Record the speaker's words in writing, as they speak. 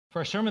For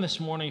our sermon this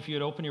morning, if you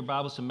would open your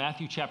Bibles to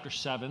Matthew chapter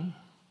 7.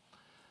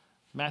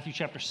 Matthew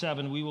chapter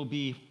 7, we will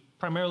be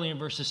primarily in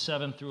verses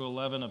 7 through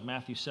 11 of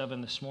Matthew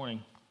 7 this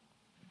morning.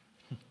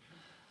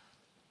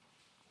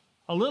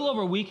 A little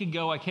over a week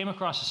ago, I came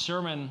across a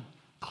sermon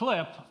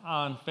clip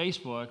on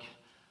Facebook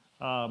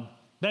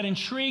that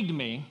intrigued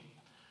me.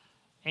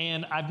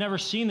 And I've never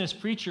seen this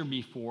preacher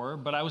before,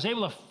 but I was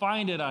able to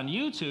find it on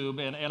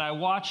YouTube, and I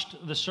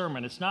watched the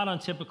sermon. It's not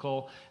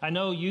untypical. I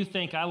know you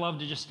think I love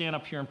to just stand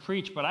up here and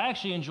preach, but I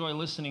actually enjoy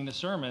listening to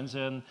sermons,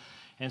 and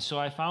so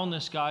I found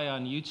this guy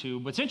on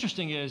YouTube. What's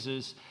interesting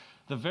is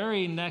the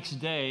very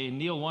next day,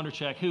 Neil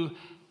Wondercheck, who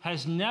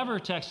has never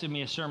texted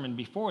me a sermon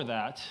before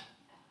that,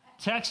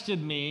 texted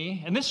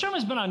me, and this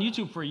sermon's been on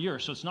YouTube for a year,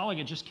 so it's not like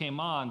it just came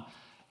on,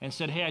 and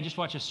said, hey, I just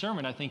watched a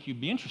sermon. I think you'd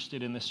be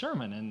interested in this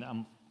sermon.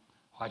 And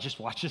I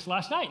just watched this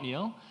last night,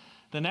 Neil.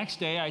 The next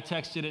day, I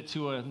texted it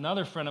to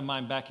another friend of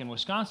mine back in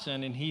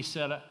Wisconsin, and he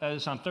said,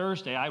 it's on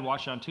Thursday, I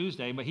watched it on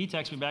Tuesday, but he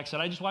texted me back and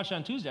said, I just watched it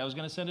on Tuesday. I was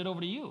going to send it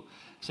over to you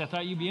because I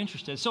thought you'd be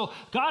interested. So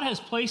God has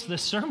placed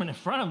this sermon in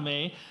front of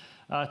me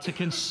to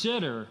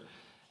consider,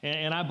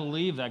 and I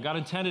believe that. God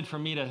intended for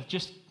me to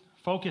just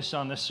focus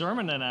on this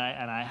sermon, and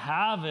I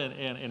have it,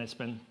 and it's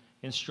been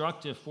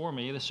instructive for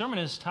me. The sermon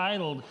is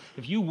titled,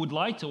 if you would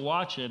like to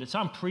watch it, it's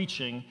on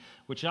preaching,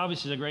 which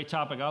obviously is a great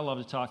topic I love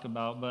to talk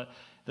about, but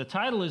the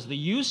title is The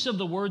Use of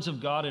the Words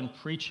of God in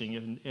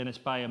Preaching, and it's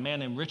by a man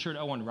named Richard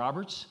Owen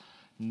Roberts.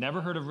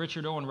 Never heard of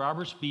Richard Owen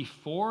Roberts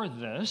before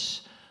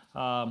this,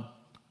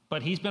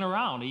 but he's been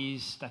around.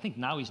 I think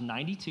now he's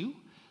 92.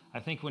 I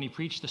think when he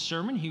preached the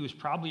sermon, he was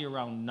probably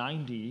around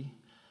 90,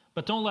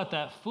 but don't let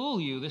that fool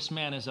you. This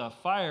man is a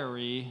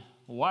fiery,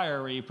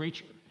 wiry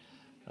preacher.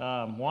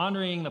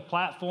 Wandering the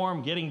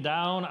platform, getting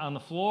down on the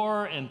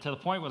floor, and to the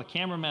point where the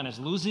cameraman is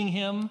losing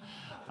him.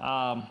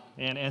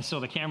 And so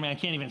the cameraman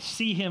can't even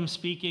see him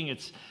speaking.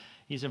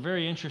 He's a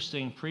very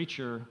interesting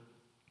preacher.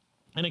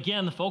 And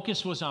again, the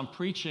focus was on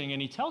preaching, and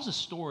he tells a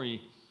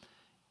story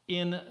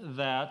in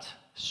that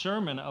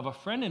sermon of a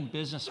friend and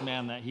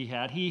businessman that he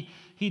had.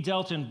 He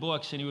dealt in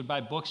books, and he would buy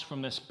books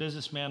from this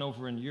businessman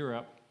over in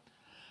Europe.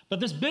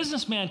 But this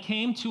businessman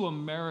came to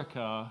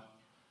America,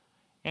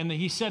 and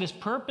he said his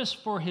purpose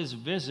for his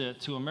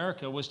visit to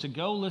America was to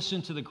go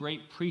listen to the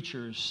great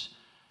preachers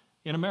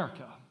in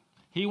America.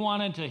 He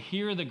wanted to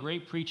hear the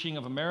great preaching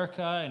of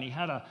America, and he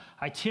had an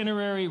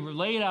itinerary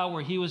laid out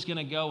where he was going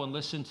to go and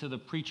listen to the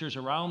preachers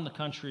around the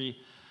country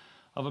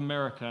of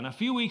America. And a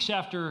few weeks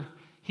after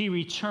he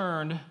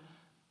returned,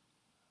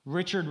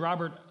 Richard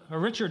Owen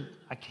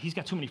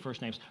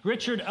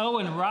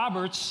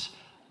Roberts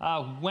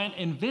went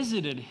and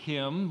visited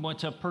him, went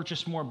to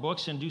purchase more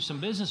books and do some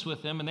business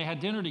with him, and they had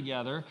dinner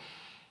together.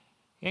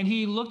 And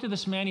he looked at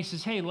this man, he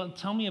says, hey,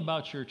 tell me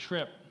about your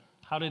trip.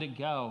 How did it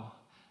go?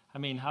 I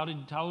mean, how did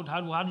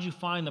you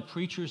find the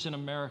preachers in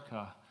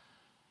America?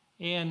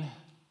 And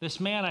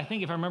this man, I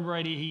think if I remember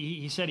right,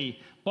 he said he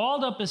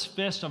balled up his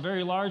fist, a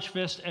very large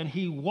fist, and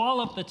he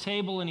walloped the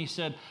table and he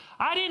said,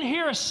 I didn't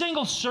hear a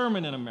single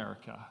sermon in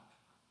America.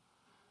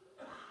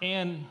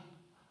 And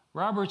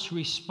Roberts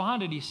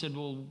responded, he said,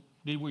 well,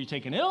 were you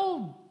taken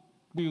ill?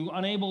 Were you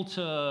unable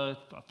to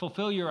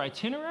fulfill your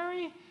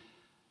itinerary?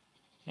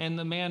 And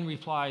the man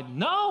replied,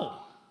 no.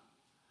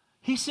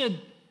 He said,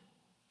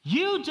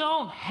 you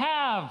don't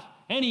have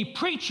any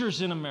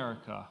preachers in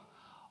America.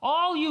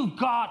 All you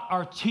got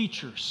are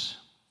teachers.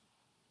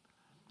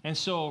 And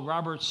so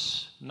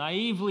Roberts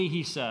naively,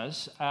 he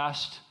says,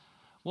 asked,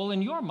 well,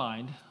 in your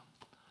mind,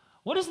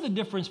 what is the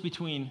difference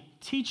between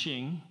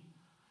teaching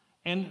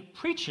and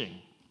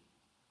preaching?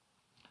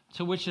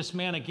 To which this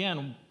man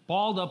again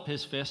balled up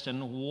his fist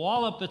and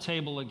walloped the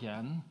table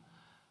again.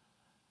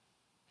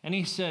 And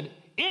he said,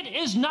 it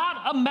is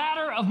not a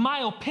matter of my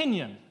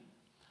opinion.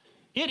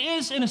 It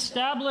is an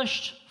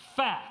established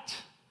fact.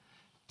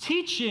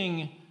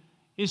 Teaching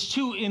is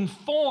to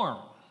inform.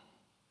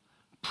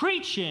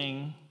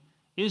 Preaching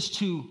is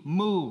to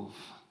move.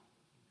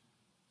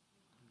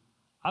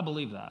 I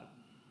believe that.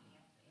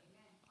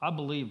 I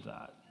believe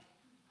that.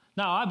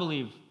 Now, I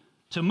believe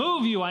to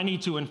move you, I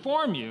need to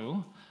inform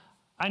you.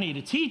 I need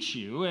to teach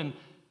you. And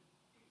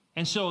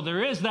so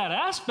there is that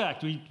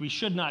aspect. We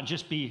should not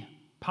just be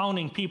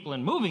pounding people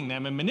and moving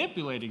them and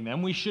manipulating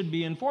them. We should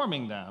be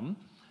informing them,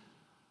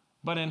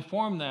 but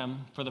inform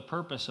them for the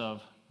purpose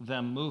of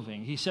them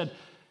moving. He said,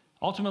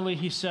 ultimately,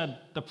 he said,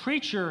 the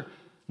preacher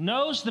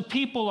knows the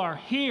people are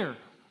here,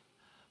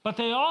 but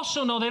they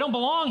also know they don't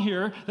belong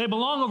here. They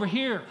belong over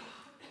here.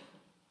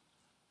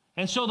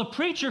 And so the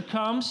preacher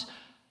comes,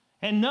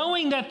 and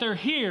knowing that they're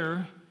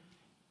here,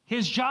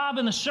 his job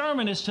in the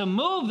sermon is to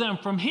move them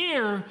from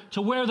here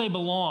to where they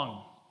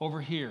belong, over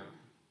here.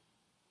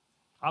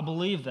 I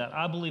believe that.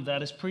 I believe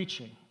that is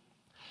preaching.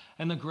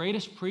 And the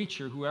greatest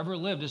preacher who ever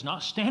lived is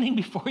not standing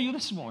before you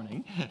this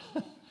morning.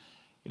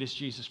 It is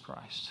Jesus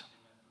Christ.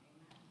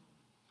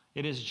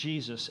 It is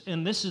Jesus.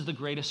 And this is the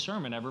greatest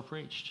sermon ever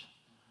preached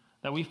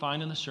that we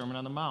find in the Sermon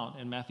on the Mount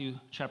in Matthew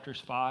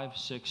chapters 5,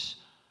 6,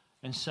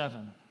 and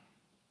 7.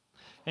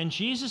 And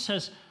Jesus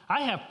says,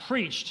 I have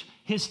preached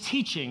his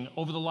teaching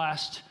over the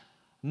last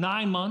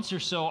 9 months or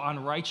so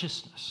on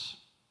righteousness.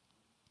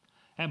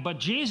 But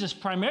Jesus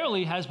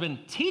primarily has been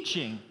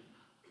teaching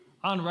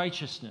on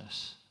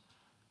righteousness.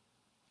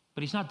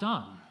 But he's not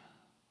done.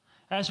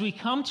 As we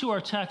come to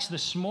our text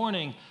this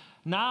morning,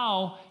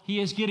 now he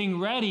is getting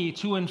ready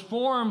to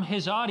inform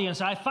his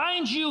audience, I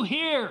find you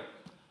here,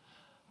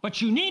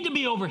 but you need to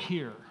be over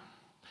here.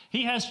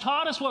 He has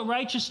taught us what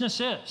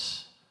righteousness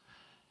is.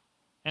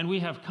 And we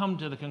have come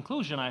to the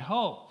conclusion, I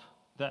hope,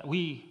 that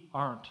we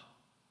aren't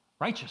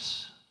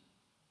righteous.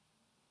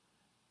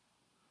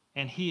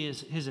 And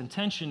his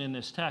intention in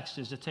this text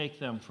is to take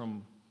them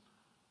from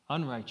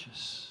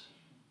unrighteous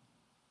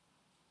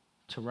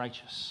to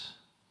righteous.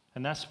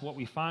 And that's what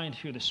we find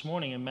here this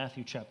morning in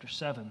Matthew chapter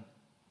 7.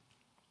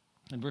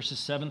 In verses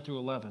 7 through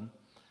 11,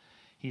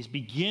 he's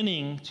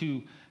beginning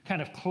to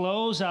kind of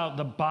close out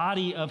the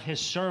body of his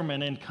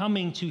sermon and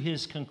coming to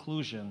his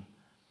conclusion.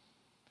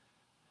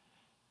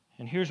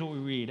 And here's what we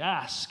read.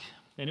 Ask,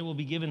 and it will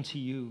be given to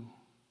you.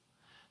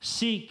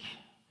 Seek,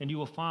 and you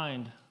will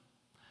find.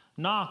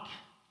 Knock,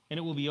 and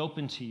it will be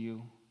open to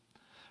you.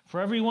 For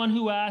everyone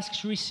who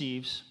asks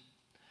receives,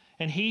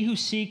 and he who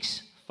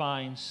seeks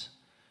finds,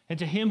 and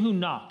to him who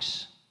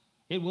knocks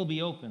it will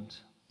be opened.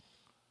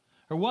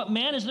 Or what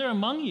man is there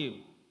among you,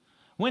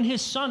 when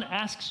his son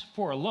asks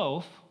for a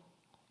loaf,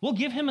 will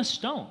give him a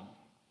stone?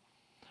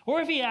 Or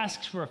if he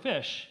asks for a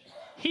fish,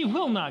 he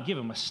will not give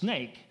him a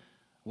snake,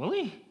 will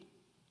he?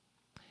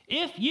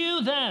 If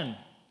you then,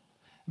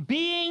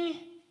 being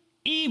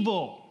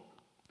evil,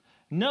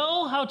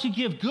 know how to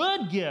give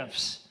good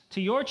gifts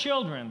to your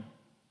children,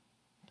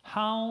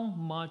 how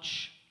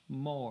much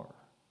more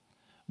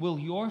will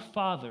your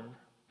Father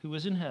who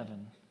is in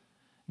heaven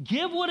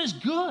give what is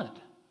good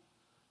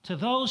to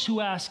those who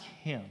ask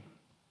him?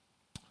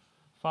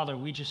 Father,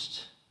 we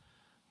just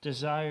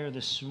desire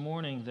this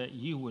morning that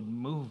you would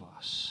move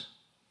us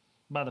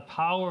by the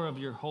power of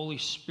your Holy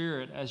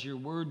Spirit as your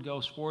word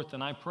goes forth.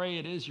 And I pray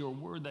it is your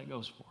word that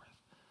goes forth,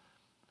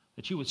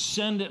 that you would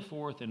send it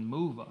forth and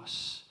move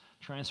us,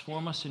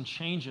 transform us and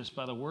change us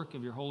by the work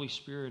of your Holy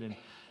Spirit and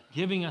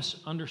giving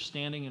us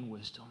understanding and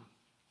wisdom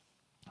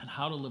and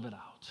how to live it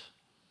out.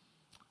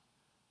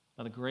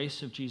 By the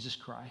grace of Jesus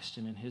Christ,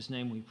 and in his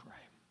name we pray.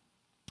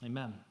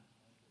 Amen.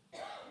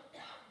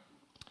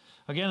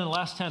 Again, in the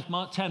last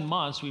 10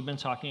 months, we've been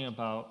talking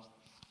about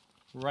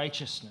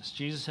righteousness.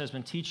 Jesus has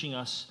been teaching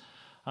us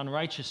on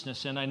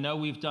righteousness, and I know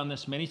we've done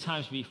this many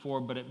times before,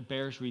 but it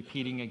bears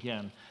repeating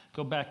again.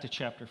 Go back to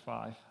chapter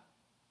 5.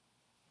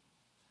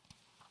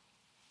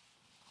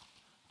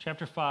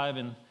 Chapter 5,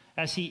 and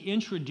as he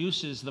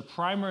introduces the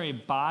primary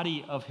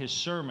body of his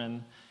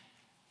sermon,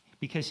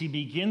 because he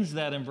begins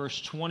that in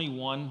verse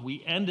 21.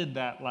 We ended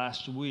that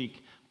last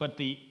week, but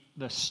the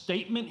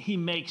statement he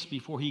makes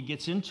before he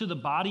gets into the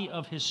body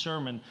of his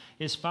sermon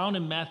is found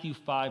in Matthew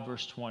 5,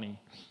 verse 20.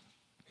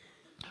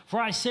 For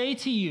I say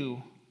to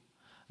you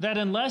that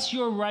unless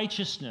your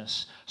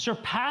righteousness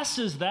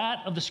surpasses that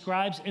of the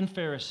scribes and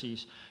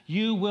Pharisees,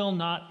 you will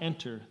not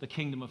enter the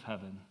kingdom of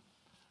heaven.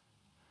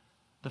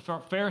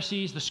 The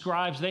Pharisees, the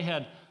scribes, they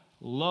had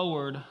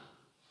lowered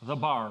the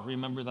bar.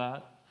 Remember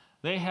that?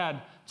 They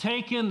had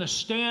taken the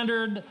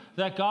standard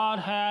that God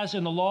has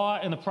in the law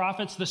and the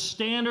prophets, the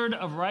standard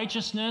of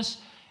righteousness,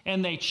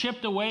 and they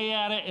chipped away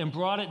at it and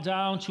brought it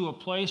down to a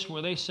place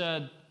where they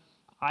said,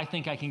 I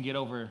think I can get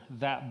over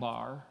that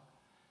bar.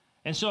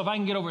 And so if I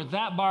can get over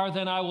that bar,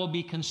 then I will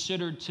be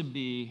considered to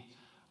be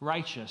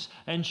righteous.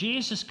 And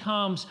Jesus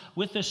comes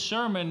with this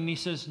sermon and he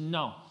says,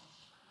 no.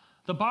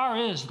 The bar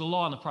is the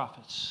law and the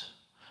prophets.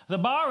 The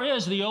bar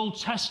is the Old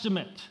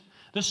Testament.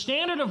 The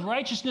standard of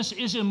righteousness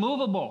is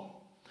immovable.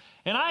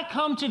 And I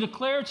come to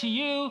declare to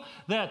you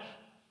that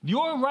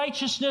your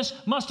righteousness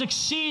must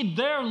exceed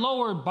their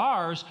lowered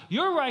bars.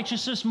 Your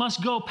righteousness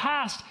must go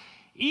past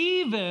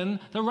even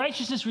the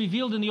righteousness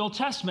revealed in the Old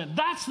Testament.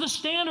 That's the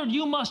standard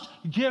you must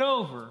get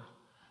over.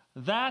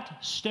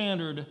 That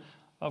standard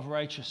of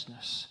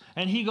righteousness.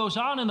 And he goes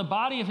on in the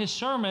body of his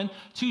sermon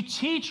to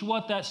teach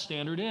what that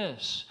standard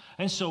is.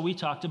 And so we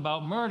talked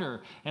about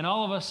murder. And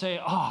all of us say,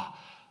 a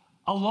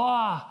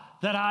law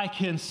that I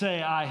can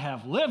say I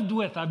have lived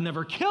with. I've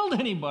never killed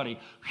anybody.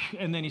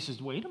 And then he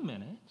says, wait a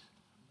minute.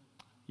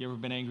 You ever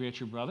been angry at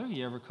your brother?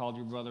 You ever called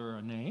your brother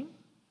a name?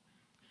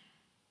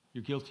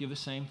 You're guilty of the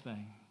same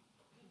thing.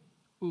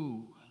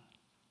 Ooh,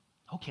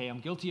 okay, I'm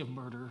guilty of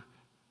murder.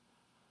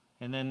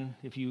 And then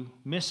if you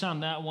miss on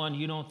that one,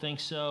 you don't think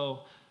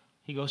so,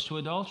 he goes to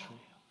adultery.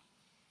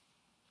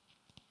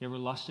 You ever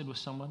lusted with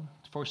someone,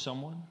 for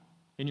someone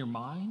in your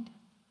mind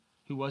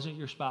who wasn't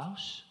your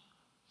spouse?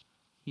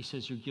 He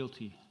says you're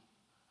guilty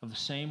of the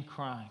same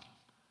crime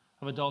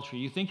of adultery.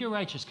 You think you're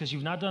righteous because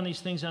you've not done these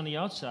things on the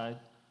outside,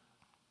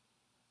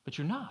 but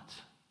you're not.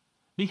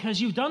 Because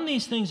you've done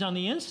these things on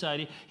the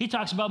inside. He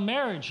talks about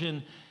marriage,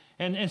 and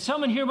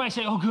someone here might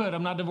say, oh, good,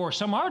 I'm not divorced.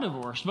 Some are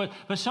divorced,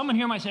 but someone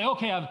here might say,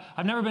 okay,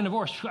 I've never been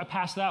divorced. I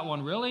passed that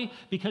one, really?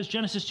 Because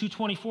Genesis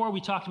 2:24,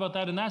 we talked about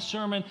that in that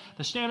sermon.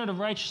 The standard of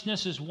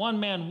righteousness is one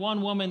man,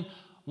 one woman,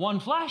 one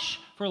flesh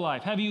for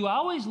life. Have you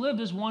always lived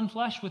as one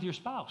flesh with your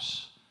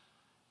spouse?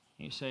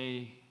 You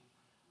say,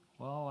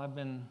 Well,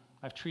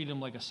 I've treated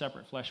him like a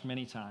separate flesh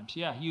many times.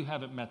 Yeah, you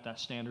haven't met that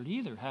standard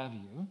either, have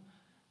you?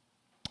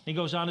 He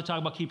goes on to talk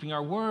about keeping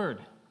our word.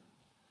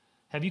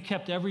 Have you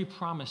kept every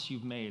promise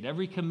you've made,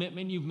 every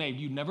commitment you've made?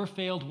 You've never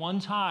failed one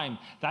time.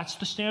 That's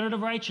the standard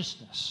of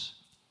righteousness.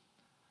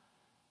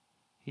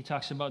 He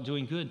talks about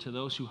doing good to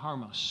those who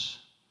harm us.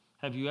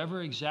 Have you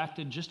ever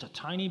exacted just a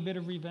tiny bit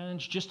of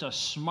revenge, just a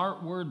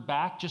smart word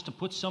back, just to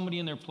put somebody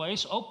in their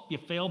place? Oh, you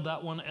failed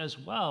that one as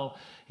well.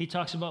 He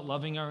talks about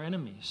loving our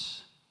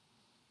enemies.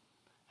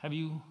 Have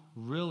you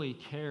really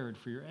cared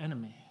for your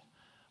enemy?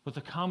 With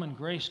the common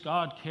grace,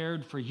 God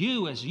cared for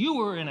you as you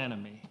were an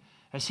enemy,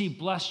 as he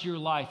blessed your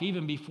life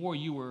even before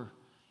you were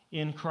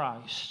in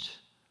Christ.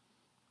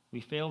 We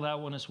fail that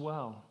one as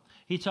well.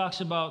 He talks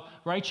about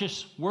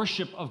righteous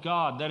worship of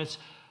God, that it's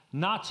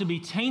not to be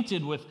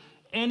tainted with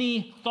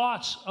any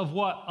thoughts of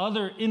what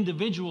other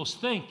individuals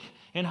think.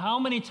 And how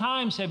many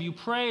times have you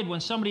prayed when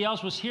somebody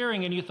else was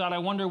hearing and you thought, I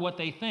wonder what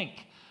they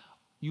think?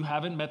 You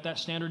haven't met that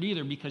standard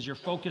either, because your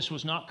focus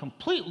was not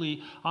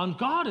completely on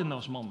God in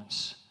those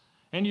moments.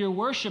 And your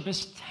worship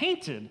is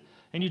tainted,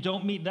 and you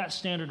don't meet that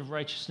standard of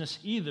righteousness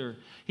either.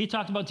 He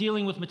talked about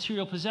dealing with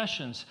material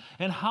possessions.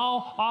 And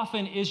how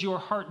often is your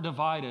heart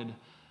divided?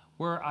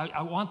 Where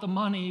I want the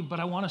money,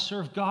 but I want to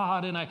serve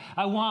God, and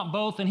I want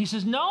both. And he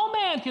says, no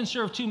man can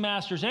serve two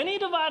masters. Any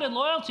divided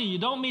loyalty, you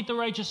don't meet the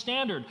righteous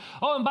standard.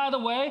 Oh, and by the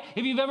way,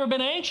 if you've ever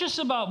been anxious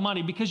about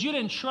money because you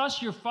didn't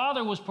trust your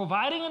Father was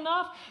providing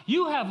enough,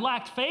 you have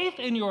lacked faith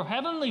in your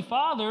heavenly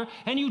Father,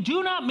 and you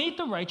do not meet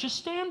the righteous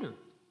standard.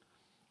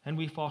 And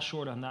we fall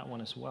short on that one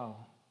as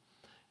well.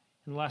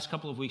 In the last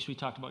couple of weeks, we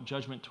talked about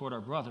judgment toward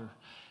our brother.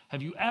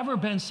 Have you ever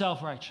been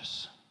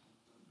self-righteous?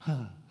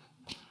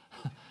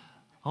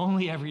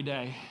 Only every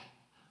day.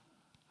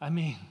 I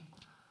mean,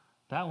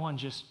 that one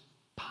just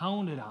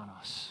pounded on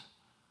us.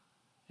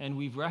 And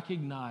we've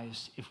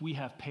recognized, if we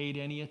have paid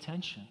any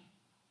attention,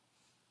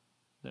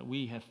 that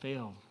we have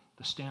failed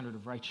the standard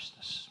of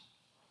righteousness,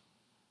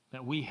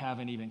 that we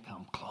haven't even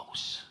come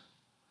close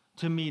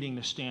to meeting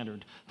the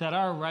standard, that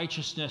our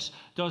righteousness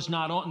does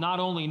not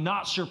only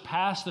not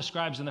surpass the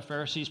scribes and the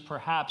Pharisees,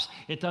 perhaps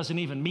it doesn't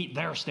even meet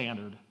their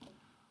standard,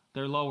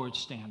 their lowered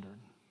standard.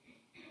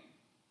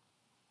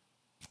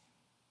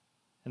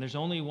 And there's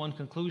only one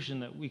conclusion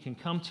that we can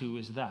come to,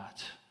 is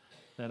that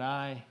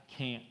I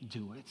can't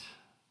do it.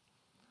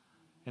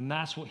 And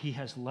that's what he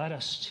has led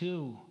us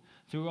to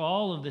through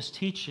all of this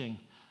teaching,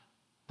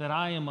 that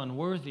I am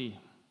unworthy.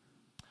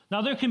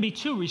 Now, there can be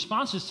two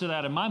responses to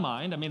that in my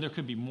mind. I mean, there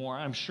could be more,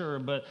 I'm sure,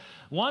 but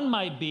one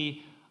might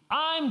be,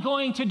 I'm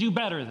going to do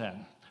better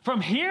then.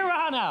 From here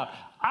on out,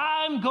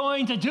 I'm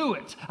going to do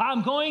it.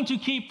 I'm going to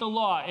keep the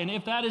law. And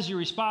if that is your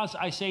response,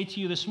 I say to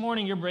you this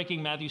morning, you're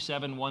breaking Matthew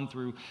 7, 1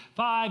 through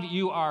 5.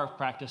 You are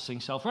practicing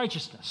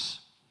self-righteousness.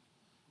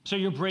 So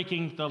you're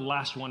breaking the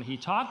last one he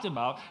talked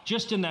about,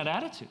 just in that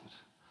attitude,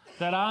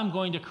 that I'm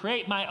going to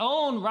create my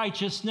own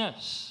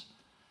righteousness.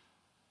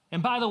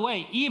 And by the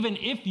way, even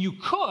if you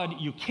could,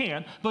 you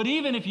can't, but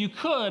even if you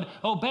could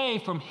obey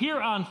from here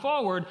on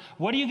forward,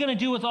 what are you going to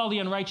do with all the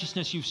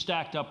unrighteousness you've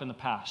stacked up in the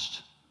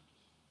past?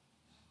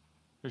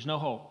 There's no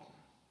hope.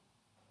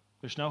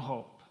 There's no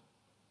hope.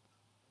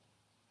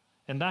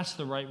 And that's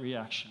the right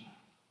reaction.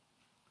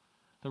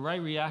 The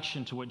right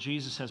reaction to what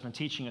Jesus has been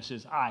teaching us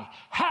is, I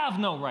have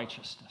no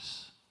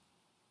righteousness.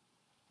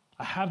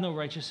 I have no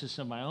righteousness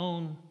of my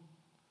own.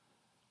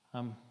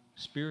 I'm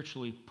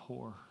spiritually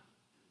poor.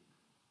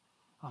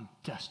 I'm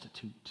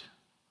destitute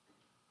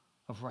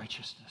of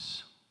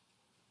righteousness.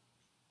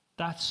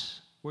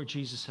 That's where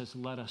Jesus has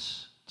led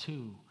us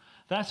to.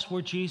 That's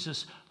where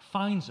Jesus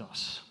finds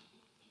us,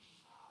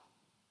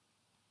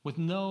 with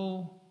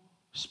no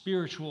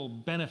spiritual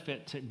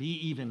benefit to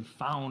be even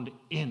found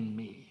in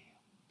me.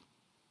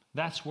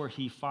 That's where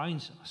he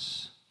finds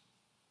us.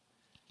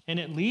 And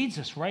it leads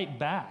us right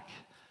back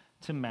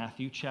to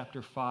Matthew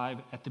chapter 5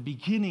 at the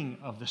beginning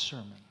of the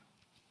sermon.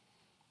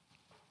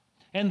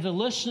 And the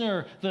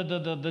listener,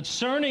 the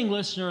discerning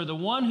listener, the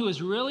one who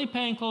is really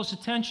paying close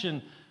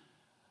attention,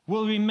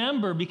 will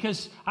remember,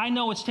 because I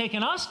know it's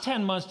taken us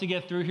 10 months to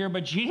get through here,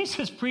 but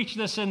Jesus preached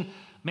this in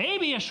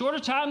maybe a shorter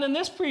time than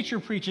this preacher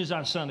preaches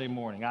on Sunday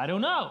morning. I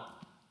don't know.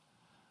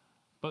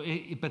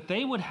 But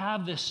they would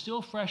have this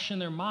still fresh in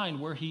their mind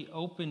where he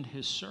opened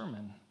his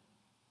sermon.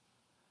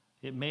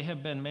 It may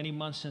have been many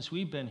months since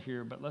we've been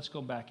here, but let's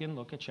go back and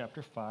look at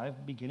chapter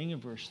 5, beginning in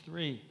verse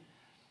 3.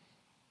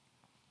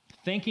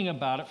 Thinking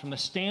about it from the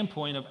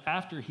standpoint of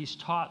after he's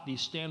taught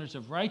these standards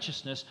of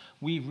righteousness,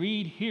 we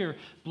read here,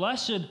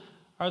 blessed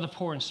are the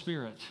poor in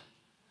spirit.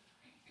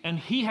 And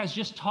he has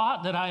just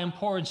taught that I am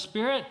poor in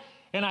spirit,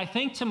 and I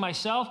think to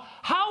myself,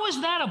 how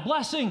is that a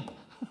blessing?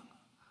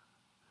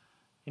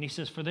 And he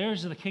says, for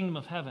theirs is the kingdom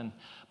of heaven.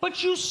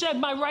 But you said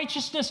my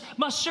righteousness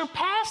must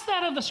surpass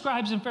that of the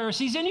scribes and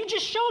Pharisees, and you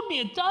just showed me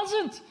it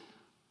doesn't.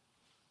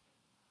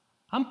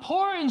 I'm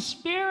poor in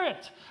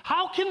spirit.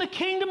 How can the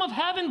kingdom of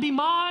heaven be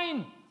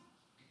mine?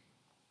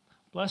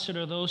 Blessed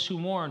are those who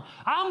mourn.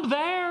 I'm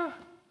there.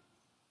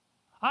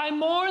 I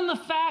mourn the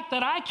fact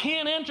that I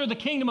can't enter the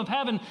kingdom of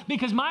heaven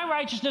because my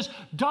righteousness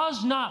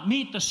does not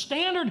meet the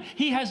standard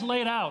he has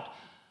laid out.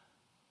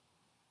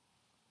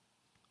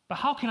 But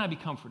how can I be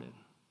comforted?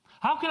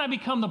 How can I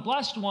become the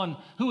blessed one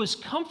who is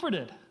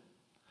comforted?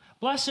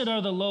 Blessed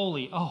are the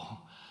lowly. Oh,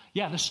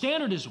 yeah, the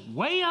standard is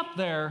way up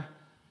there,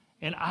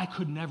 and I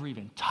could never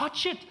even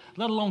touch it,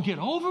 let alone get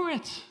over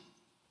it.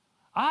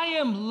 I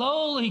am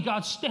lowly.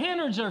 God's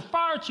standards are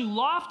far too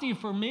lofty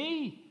for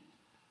me.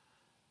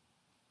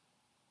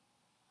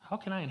 How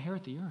can I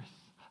inherit the earth?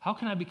 How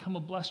can I become a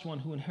blessed one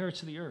who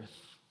inherits the earth?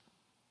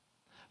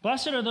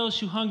 Blessed are those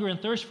who hunger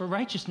and thirst for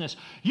righteousness.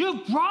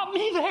 You've brought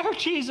me there,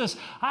 Jesus.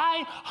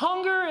 I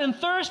hunger and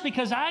thirst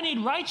because I need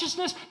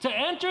righteousness to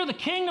enter the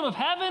kingdom of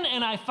heaven,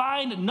 and I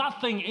find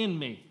nothing in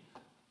me.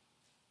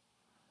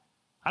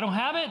 I don't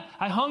have it.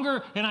 I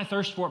hunger and I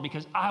thirst for it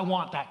because I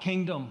want that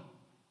kingdom.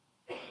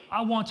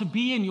 I want to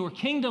be in your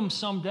kingdom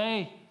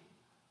someday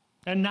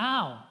and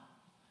now,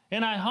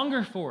 and I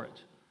hunger for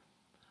it.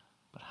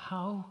 But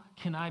how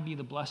can I be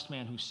the blessed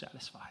man who's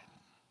satisfied?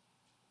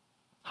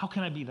 How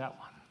can I be that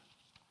one?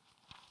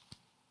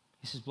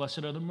 He says,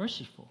 blessed are the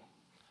merciful,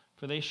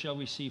 for they shall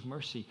receive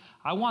mercy.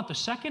 I want the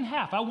second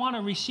half. I want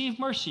to receive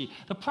mercy.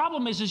 The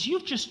problem is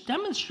you've just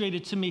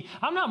demonstrated to me,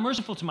 I'm not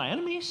merciful to my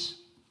enemies.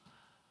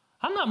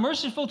 I'm not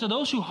merciful to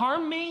those who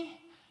harm me.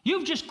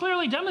 You've just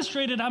clearly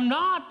demonstrated I'm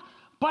not,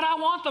 but I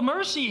want the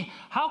mercy.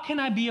 How can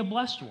I be a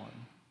blessed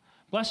one?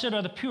 Blessed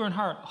are the pure in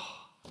heart.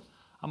 Oh,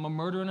 I'm a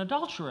murderer and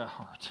adulterer at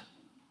heart.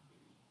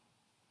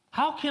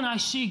 How can I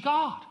see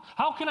God?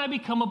 How can I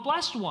become a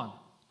blessed one?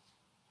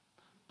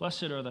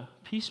 Blessed are the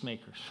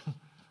peacemakers.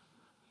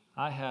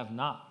 I have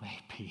not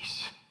made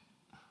peace.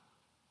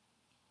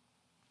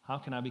 How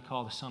can I be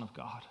called the Son of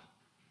God?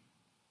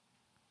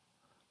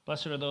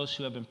 Blessed are those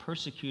who have been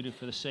persecuted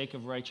for the sake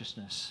of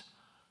righteousness.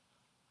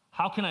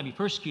 How can I be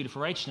persecuted for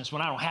righteousness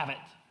when I don't have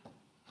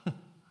it?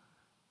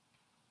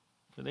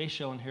 For they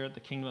shall inherit the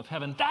kingdom of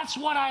heaven. That's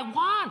what I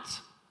want.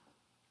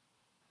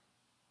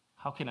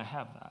 How can I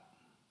have that?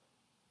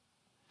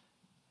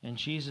 And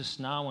Jesus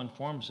now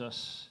informs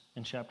us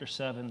in chapter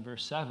 7,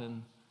 verse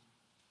 7,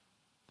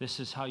 this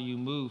is how you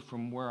move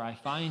from where I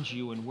find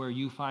you and where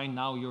you find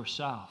now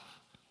yourself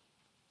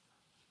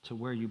to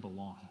where you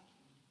belong.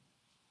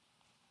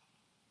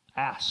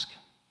 Ask,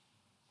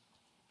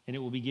 and it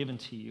will be given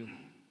to you.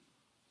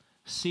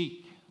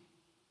 Seek,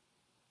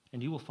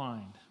 and you will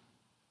find.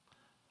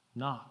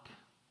 Knock,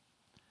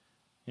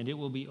 and it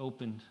will be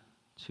opened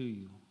to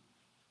you.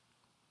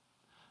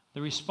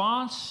 The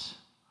response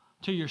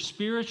to your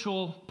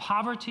spiritual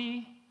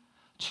poverty,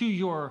 to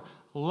your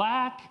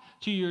lack,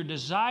 to your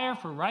desire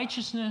for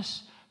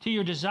righteousness, to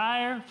your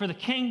desire for the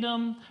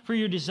kingdom, for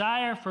your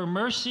desire for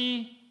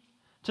mercy,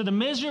 to the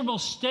miserable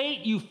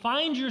state you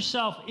find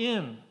yourself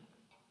in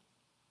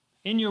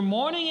your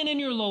mourning and in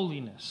your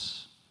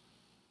lowliness,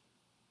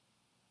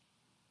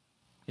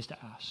 is to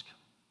ask,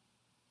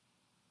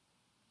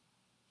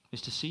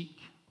 is to seek,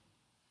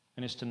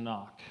 and is to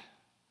knock.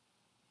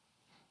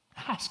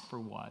 Ask for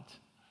what?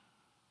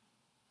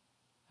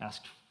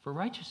 Ask for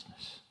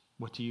righteousness.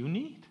 What do you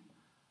need?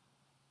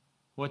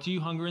 What do you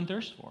hunger and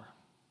thirst for?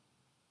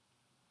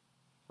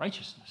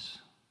 Righteousness.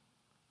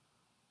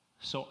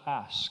 So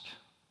ask.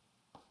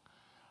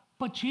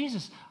 But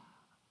Jesus,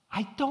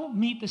 I don't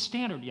meet the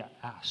standard yet.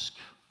 Ask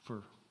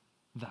for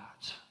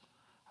that.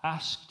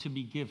 Ask to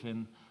be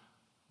given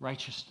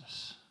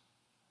righteousness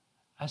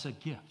as a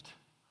gift.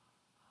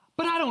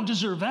 But I don't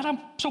deserve that. I'm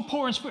so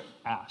poor in spirit.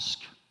 Ask.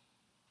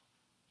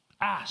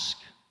 Ask.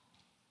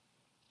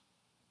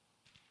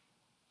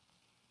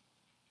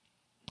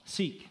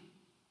 Seek.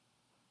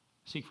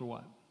 Seek for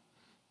what?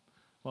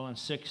 Well, in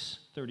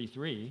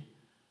 6:33,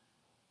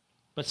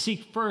 but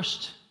seek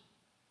first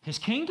his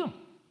kingdom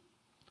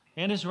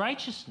and his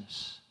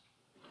righteousness,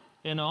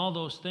 and all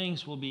those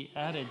things will be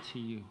added to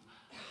you.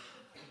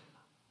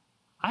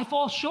 I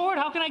fall short.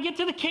 How can I get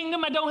to the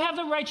kingdom? I don't have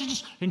the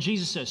righteousness. And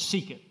Jesus says,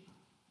 seek it.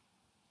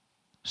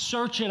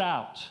 Search it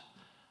out.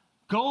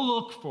 Go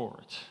look for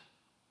it.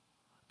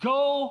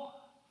 Go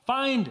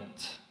find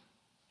it.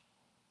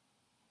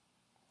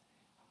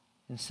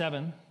 In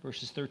 7,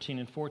 verses 13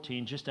 and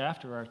 14, just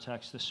after our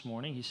text this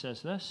morning, he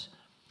says this,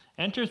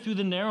 enter through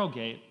the narrow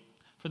gate,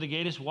 for the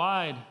gate is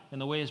wide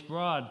and the way is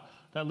broad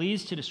that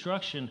leads to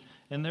destruction,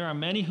 and there are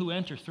many who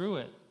enter through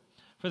it.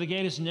 For the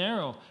gate is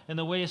narrow and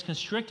the way is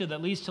constricted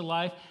that leads to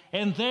life,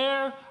 and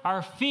there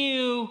are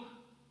few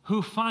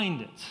who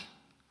find it.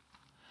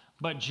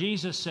 But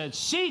Jesus said,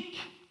 seek,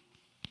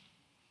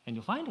 and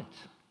you'll find it.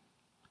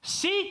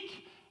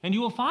 Seek, and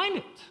you will find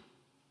it.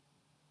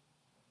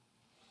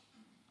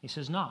 He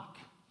says, knock.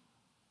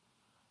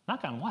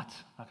 Knock on what?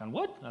 Knock on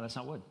wood? No, that's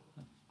not wood.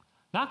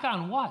 Knock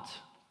on what?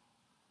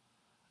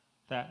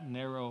 That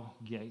narrow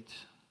gate.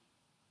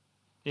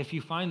 If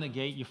you find the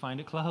gate, you find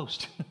it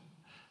closed.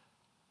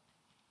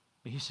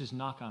 But he says,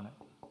 knock on it.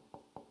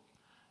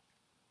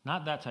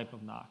 Not that type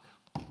of knock.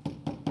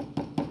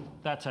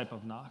 That type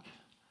of knock.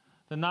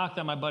 The knock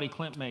that my buddy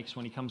Clint makes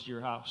when he comes to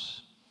your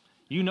house.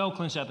 You know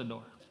Clint's at the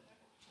door.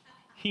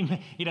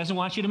 He doesn't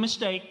want you to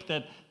mistake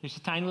that there's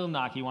a tiny little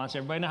knock. He wants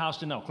everybody in the house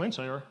to know, Clint's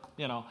here,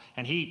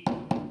 and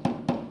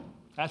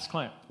that's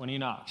Clint when he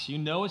knocks. You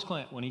know it's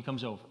Clint when he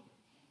comes over.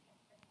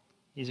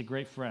 He's a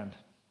great friend.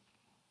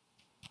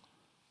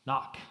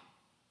 Knock,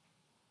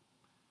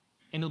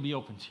 and it'll be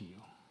open to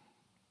you.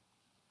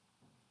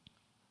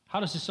 How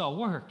does this all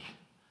work?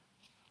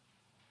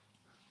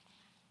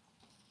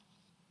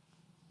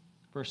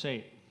 Verse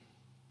 8,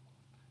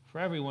 for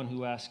everyone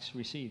who asks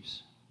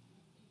receives,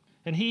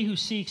 and he who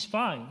seeks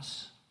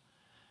finds,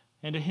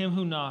 and to him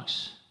who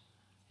knocks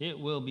it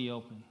will be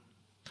open.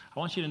 I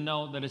want you to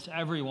know that it's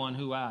everyone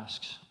who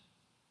asks.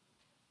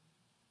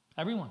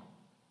 Everyone.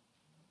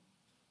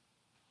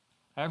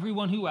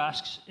 Everyone who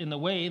asks in the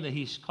way that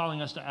he's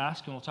calling us to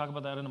ask, and we'll talk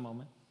about that in a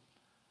moment.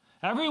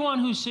 Everyone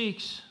who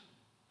seeks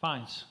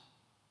finds.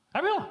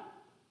 Everyone.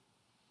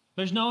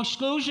 There's no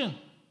exclusion.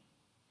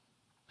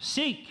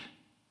 Seek.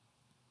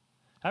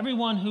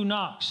 Everyone who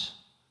knocks,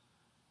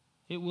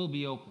 it will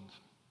be opened.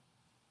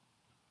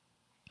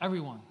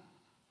 Everyone.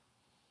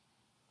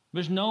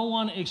 There's no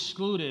one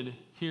excluded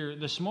here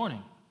this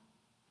morning.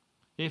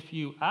 If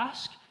you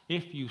ask,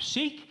 if you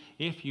seek,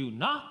 if you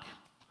knock,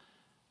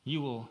 you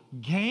will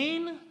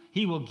gain,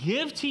 he will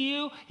give to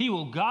you, he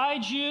will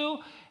guide you,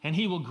 and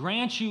he will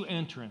grant you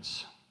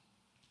entrance.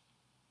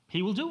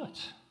 He will do it.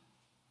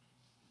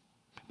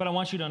 But I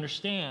want you to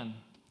understand,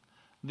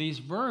 these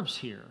verbs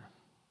here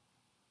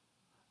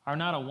are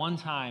not a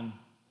one-time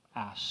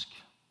ask.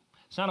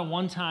 It's not a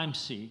one-time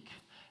seek.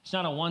 It's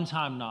not a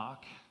one-time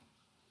knock.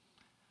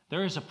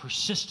 There is a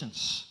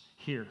persistence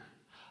here,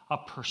 a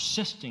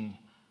persisting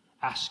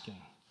asking,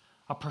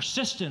 a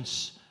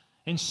persistence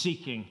in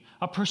seeking,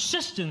 a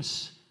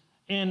persistence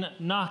in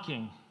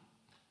knocking.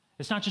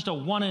 It's not just a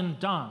one and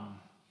done.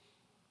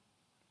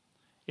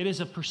 It is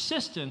a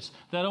persistence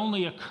that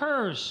only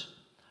occurs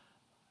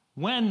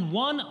when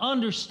one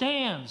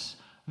understands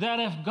that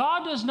if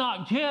God does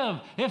not give,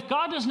 if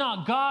God does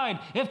not guide,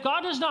 if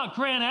God does not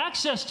grant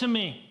access to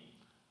me,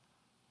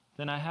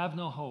 then I have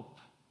no hope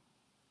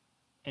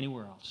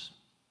anywhere else.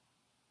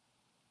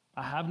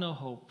 I have no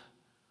hope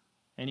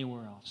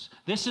anywhere else.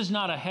 This is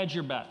not a hedge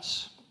your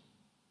bets.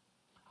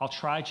 I'll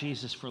try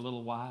Jesus for a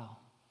little while.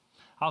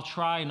 I'll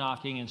try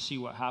knocking and see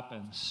what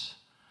happens.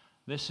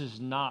 This is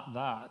not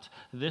that.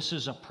 This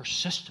is a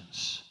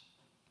persistence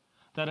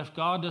that if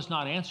God does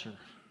not answer,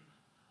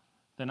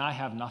 then I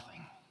have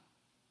nothing.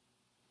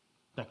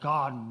 That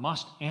God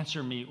must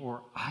answer me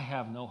or I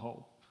have no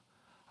hope.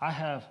 I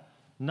have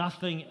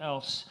nothing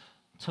else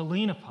to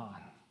lean upon.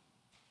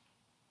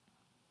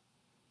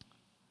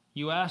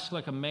 You ask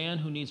like a man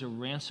who needs a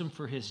ransom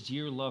for his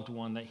dear loved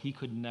one that he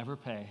could never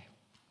pay,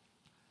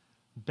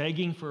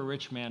 begging for a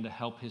rich man to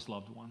help his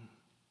loved one.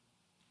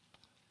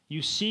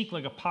 You seek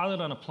like a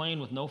pilot on a plane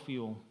with no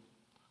fuel,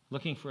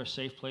 looking for a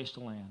safe place to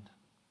land.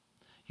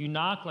 You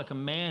knock like a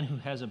man who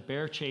has a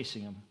bear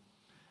chasing him,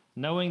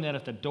 knowing that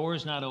if the door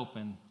is not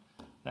open,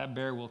 that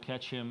bear will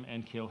catch him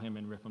and kill him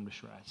and rip him to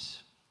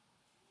shreds.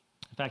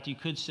 In fact, you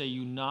could say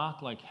you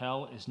knock like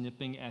hell is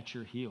nipping at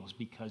your heels,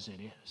 because it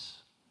is.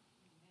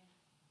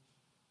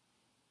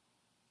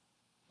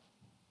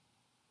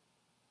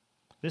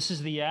 This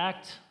is the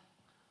act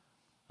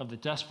of the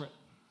desperate.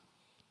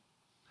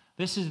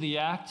 This is the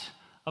act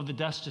of the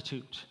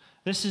destitute.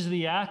 This is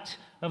the act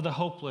of the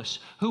hopeless,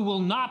 who will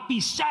not be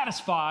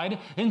satisfied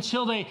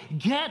until they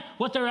get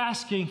what they're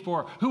asking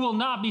for, who will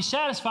not be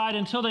satisfied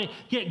until they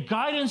get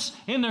guidance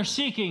in their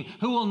seeking,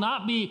 who will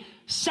not be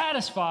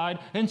satisfied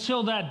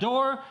until that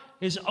door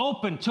is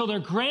open, till they're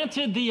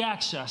granted the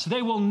access.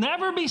 They will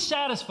never be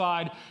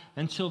satisfied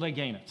until they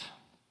gain it,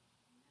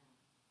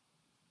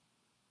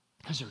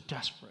 because they're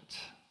desperate.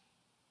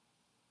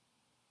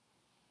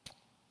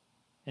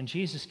 And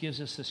Jesus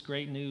gives us this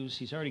great news.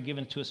 He's already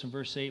given it to us in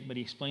verse 8, but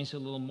he explains it a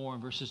little more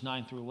in verses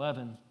 9 through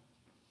 11.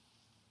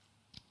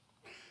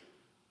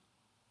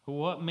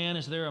 What man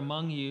is there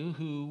among you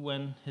who,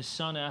 when his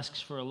son asks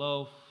for a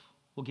loaf,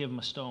 will give him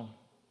a stone?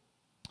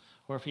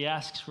 Or if he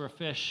asks for a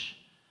fish,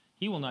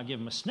 he will not give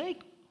him a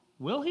snake,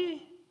 will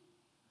he?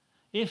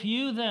 If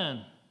you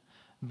then,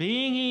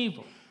 being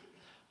evil,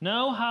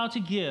 know how to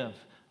give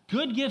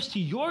good gifts to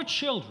your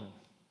children,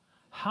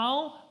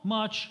 how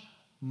much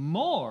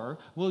more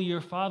will your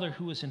Father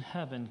who is in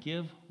heaven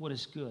give what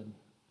is good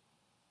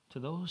to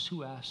those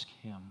who ask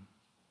him?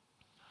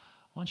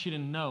 I want you to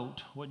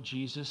note what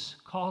Jesus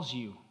calls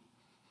you.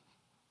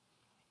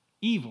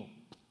 Evil.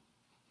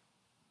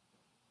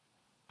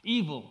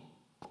 Evil.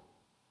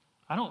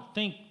 I don't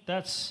think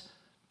that's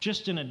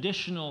just an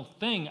additional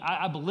thing.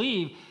 I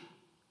believe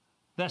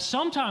that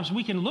sometimes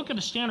we can look at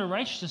a standard of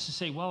righteousness and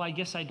say, well, I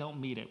guess I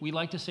don't meet it. We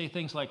like to say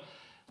things like,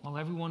 well,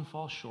 everyone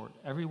falls short.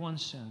 Everyone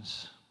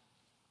sins.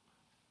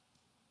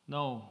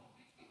 No,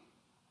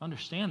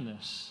 understand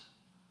this.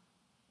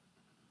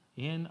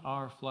 In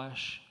our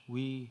flesh,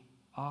 we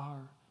are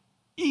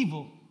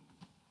evil.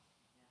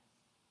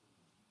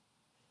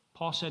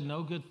 Paul said,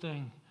 no good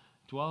thing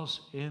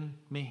dwells in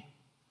me.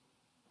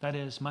 That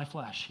is my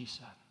flesh, he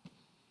said.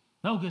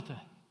 No good thing.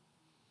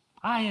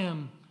 I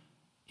am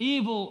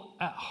evil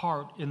at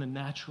heart in the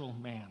natural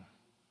man.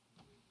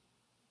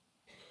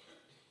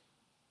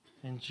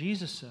 And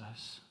Jesus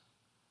says,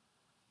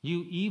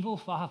 you evil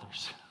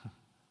fathers,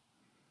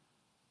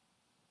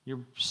 your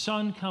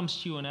son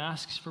comes to you and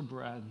asks for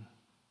bread,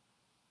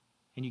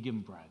 and you give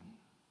him bread.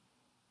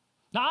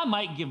 Now, I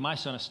might give my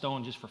son a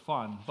stone just for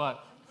fun, but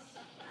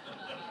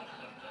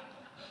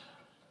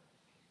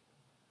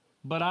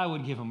I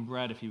would give him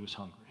bread if he was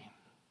hungry.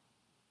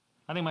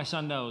 I think my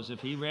son knows if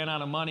he ran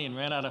out of money and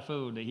ran out of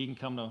food, that he can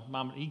come to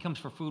mom. He comes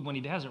for food when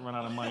he hasn't run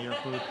out of money or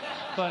food.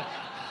 But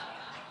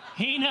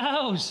he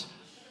knows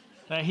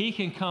that he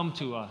can come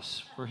to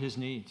us for his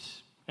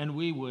needs. And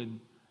we would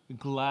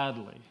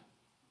gladly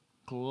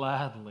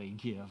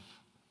give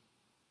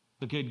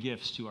the good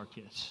gifts to our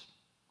kids.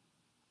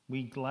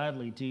 We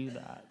gladly do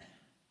that.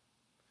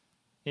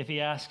 If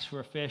he asks for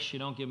a fish, you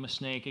don't give him a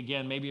snake.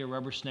 Again, maybe a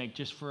rubber snake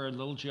just for a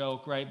little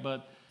joke, right?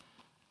 But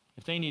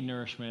if they need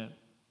nourishment,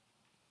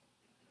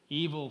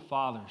 evil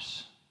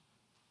fathers,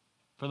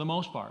 for the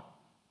most part,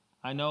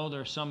 I know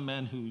there are some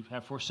men who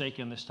have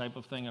forsaken this type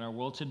of thing in our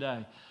world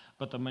today,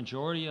 but the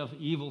majority of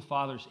evil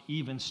fathers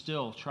even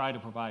still try to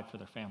provide for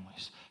their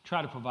families,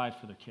 try to provide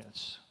for their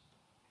kids.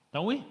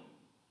 Don't we? And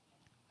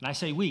I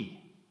say we,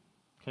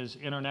 because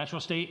in our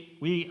natural state,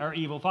 we are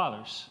evil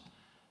fathers.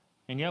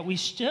 And yet we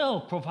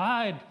still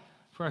provide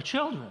for our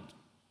children.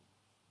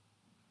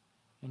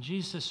 And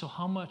Jesus says, so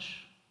how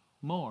much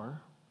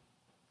more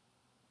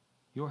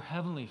your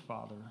heavenly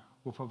Father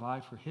will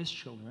provide for his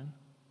children?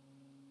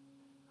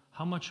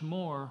 How much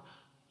more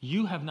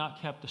you have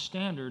not kept the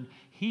standard?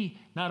 He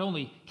not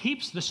only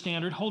keeps the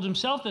standard, holds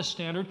himself the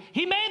standard,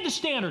 he made the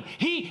standard.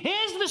 He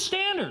is the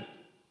standard.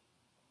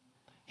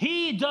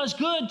 He does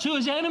good to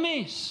his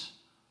enemies.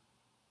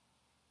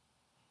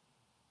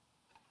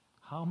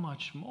 How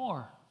much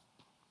more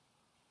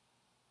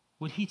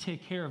would he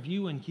take care of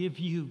you and give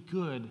you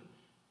good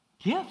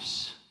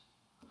gifts?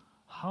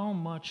 How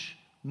much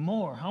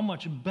more, how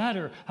much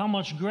better, how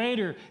much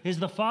greater is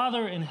the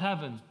Father in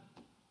heaven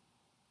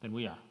than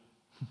we are?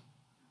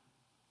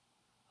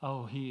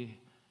 Oh,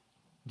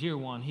 dear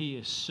one, he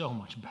is so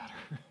much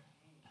better.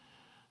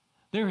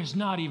 There is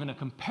not even a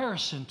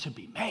comparison to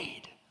be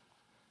made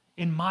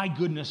in my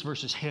goodness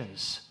versus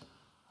his.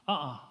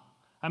 I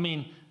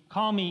mean,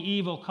 call me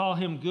evil, call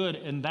him good,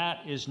 and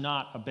that is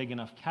not a big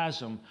enough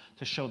chasm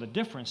to show the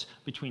difference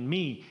between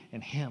me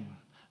and him,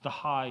 the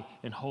high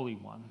and holy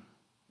one,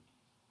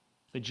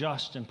 the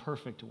just and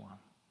perfect one.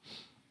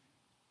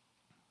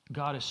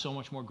 God is so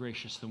much more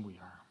gracious than we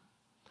are.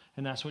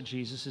 And that's what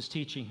Jesus is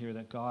teaching here,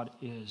 that God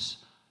is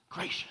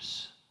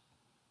gracious.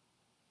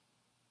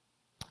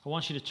 I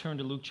want you to turn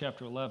to Luke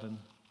chapter 11.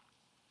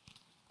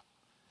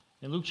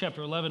 In Luke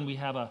chapter 11, we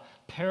have a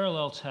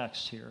parallel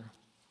text here.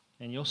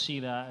 And you'll see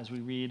that as we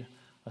read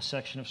a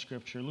section of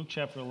Scripture. Luke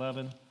chapter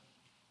 11.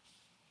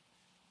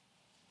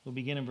 We'll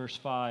begin in verse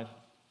 5.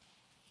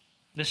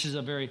 This is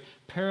a very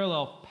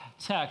parallel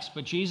text,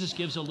 but Jesus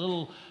gives a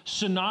little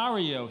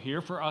scenario here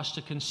for us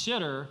to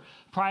consider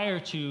prior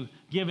to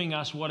giving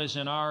us what is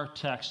in our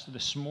text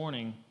this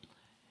morning.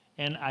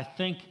 And I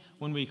think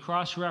when we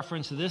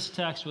cross-reference this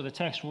text with the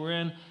text we're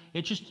in,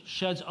 it just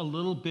sheds a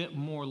little bit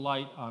more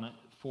light on it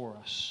for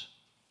us.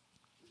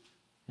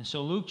 And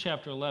so Luke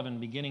chapter 11,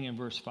 beginning in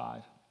verse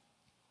 5.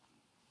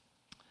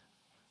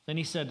 Then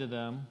he said to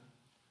them,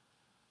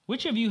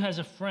 which of you has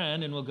a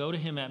friend and will go to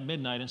him at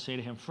midnight and say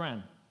to him,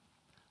 friend,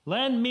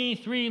 lend me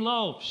 3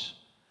 loaves,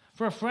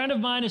 for a friend of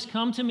mine has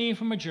come to me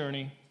from a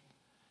journey,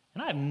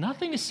 and I have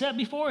nothing to set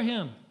before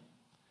him.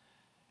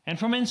 And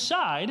from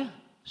inside,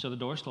 so the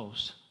door's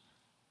closed,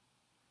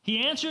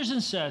 he answers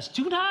and says,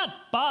 do not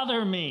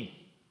bother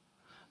me.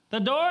 The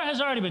door has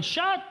already been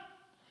shut,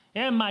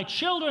 and my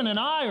children and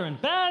I are in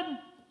bed.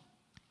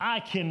 I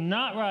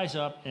cannot rise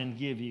up and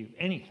give you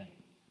anything.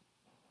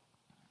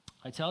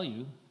 I tell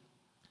you,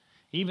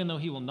 even though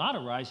he will not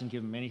arise and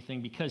give him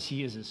anything because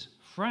he is his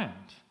friend,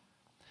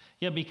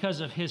 yet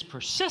because of his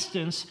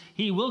persistence,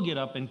 he will get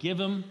up and give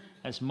him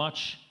as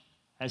much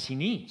as he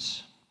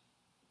needs.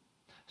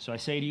 So I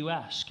say to you,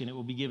 ask, and it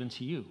will be given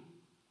to you.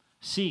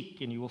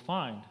 Seek, and you will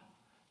find.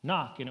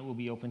 Knock, and it will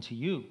be opened to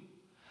you.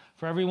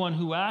 For everyone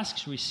who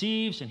asks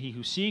receives, and he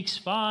who seeks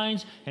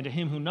finds, and to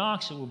him who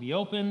knocks it will be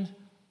opened.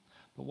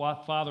 But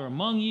what father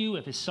among you,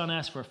 if his son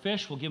asks for a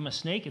fish, will give him a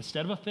snake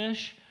instead of a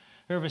fish?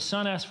 Or if his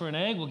son asks for an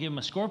egg, will give him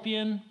a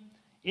scorpion?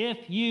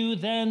 If you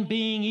then,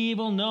 being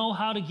evil, know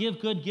how to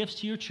give good gifts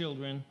to your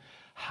children,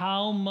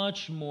 how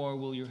much more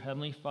will your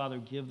heavenly Father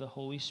give the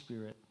Holy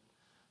Spirit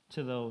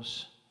to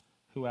those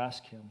who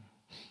ask him?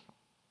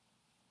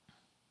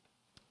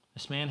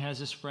 This man has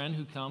this friend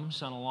who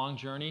comes on a long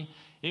journey.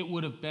 It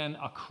would have been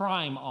a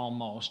crime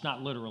almost,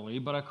 not literally,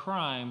 but a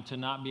crime to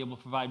not be able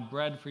to provide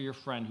bread for your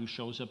friend who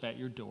shows up at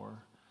your door.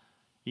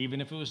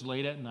 Even if it was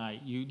late at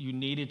night, you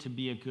needed to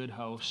be a good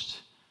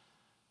host.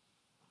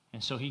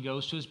 And so he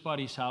goes to his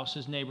buddy's house,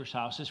 his neighbor's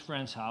house, his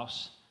friend's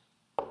house,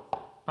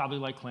 probably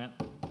like Clint.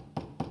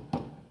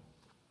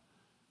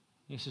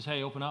 He says,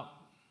 hey, open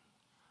up.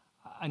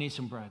 I need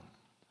some bread.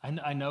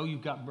 I know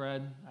you've got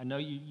bread. I know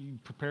you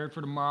prepared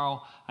for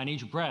tomorrow. I need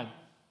your bread.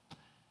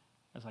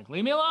 I was like,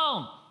 leave me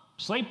alone.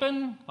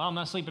 Sleeping. Well, I'm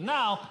not sleeping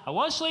now. I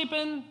was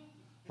sleeping.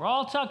 We're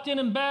all tucked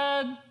in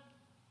bed.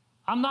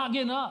 I'm not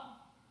getting up.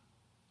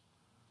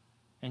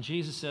 And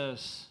Jesus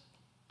says,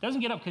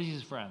 doesn't get up because he's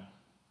his friend.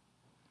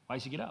 Why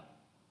does he get up?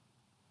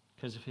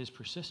 Because of his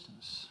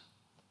persistence.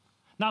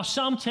 Now,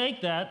 some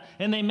take that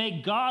and they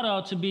make God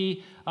out to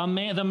be the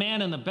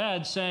man in the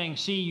bed saying,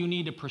 see, you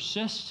need to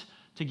persist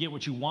to get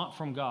what you want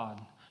from God.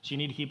 So you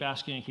need to keep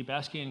asking and keep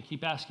asking and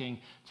keep asking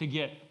to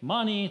get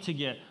money, to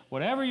get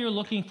whatever you're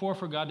looking for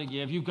God to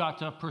give. You've got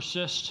to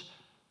persist.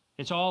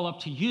 It's all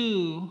up to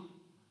you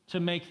to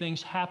make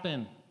things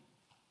happen.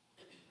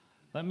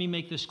 Let me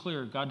make this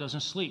clear. God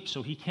doesn't sleep,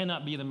 so he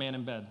cannot be the man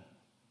in bed.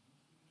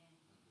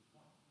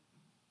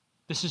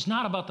 This is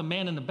not about the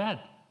man in the bed.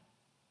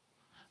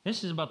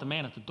 This is about the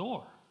man at the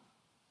door.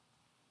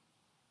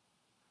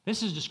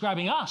 This is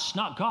describing us,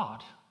 not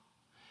God.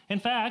 In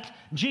fact,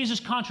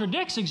 Jesus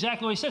contradicts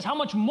exactly what he says. How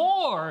much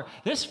more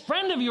this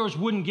friend of yours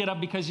wouldn't get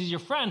up because he's your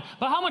friend,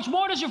 but how much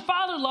more does your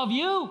Father love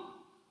you?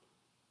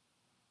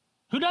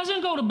 Who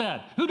doesn't go to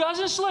bed? Who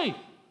doesn't sleep?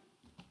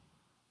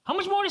 How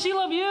much more does he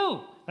love you?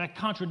 That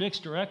contradicts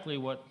directly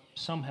what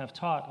some have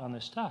taught on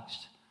this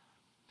text.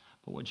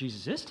 But what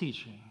Jesus is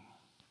teaching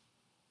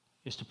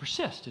is to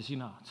persist, is he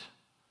not?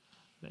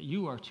 That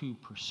you are to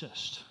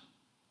persist.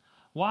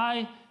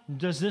 Why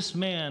does this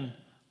man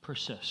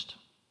persist?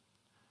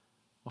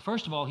 Well,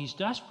 first of all, he's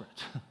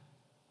desperate.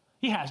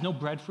 He has no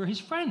bread for his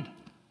friend.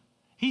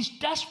 He's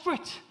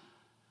desperate.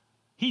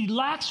 He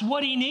lacks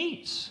what he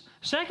needs.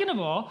 Second of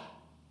all,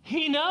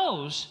 he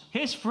knows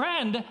his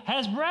friend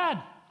has bread.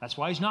 That's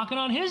why he's knocking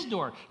on his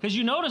door. Because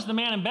you notice the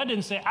man in bed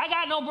didn't say, I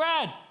got no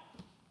bread.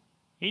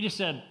 He just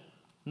said,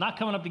 I'm not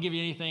coming up to give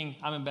you anything.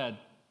 I'm in bed.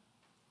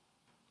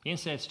 He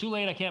didn't say, it's too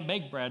late. I can't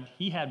bake bread.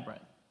 He had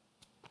bread.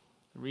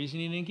 The reason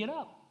he didn't get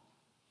up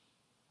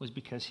was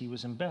because he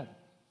was in bed.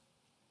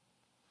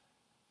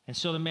 And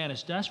so the man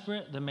is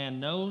desperate. The man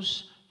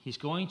knows he's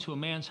going to a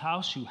man's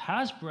house who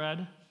has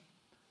bread,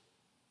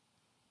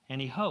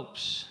 and he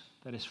hopes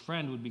that his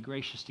friend would be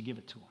gracious to give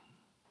it to him.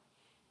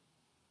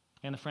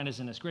 And the friend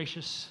isn't as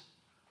gracious,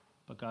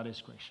 but God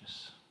is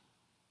gracious.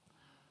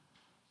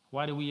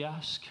 Why do we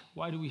ask?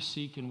 Why do we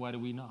seek? And why do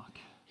we knock?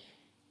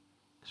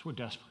 Because we're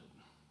desperate.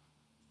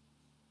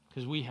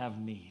 Because we have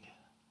need.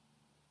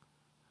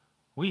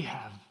 We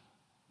have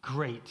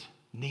great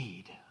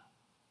need.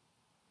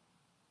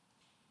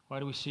 Why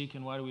do we seek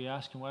and why do we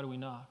ask and why do we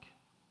knock?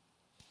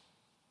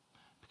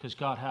 Because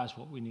God has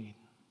what we need.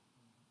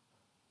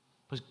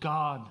 Because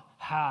God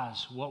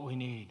has what we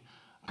need.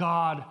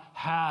 God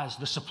has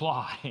the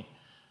supply.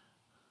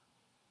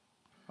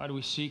 Why do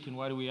we seek and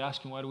why do we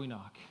ask and why do we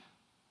knock?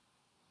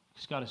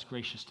 Because God is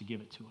gracious to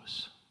give it to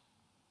us.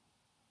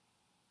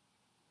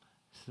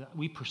 So that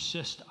we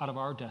persist out of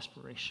our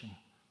desperation.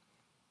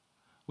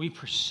 We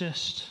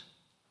persist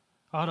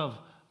out of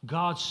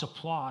God's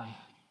supply.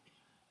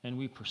 And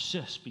we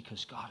persist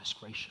because God is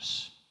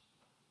gracious.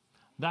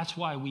 That's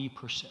why we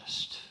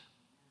persist.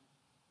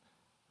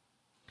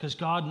 Because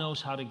God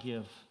knows how to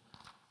give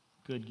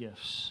good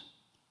gifts.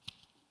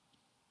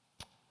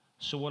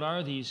 So what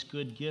are these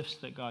good gifts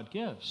that God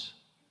gives?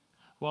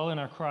 Well, in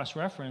our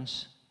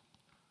cross-reference,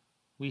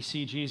 we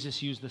see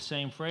Jesus use the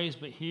same phrase,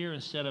 but here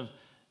instead of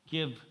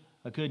give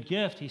a good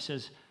gift, he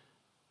says,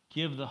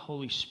 give the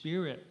Holy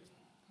Spirit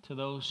to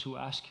those who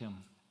ask him.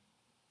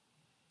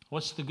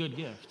 What's the good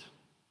gift?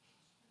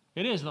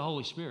 It is the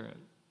Holy Spirit.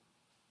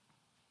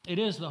 It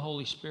is the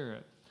Holy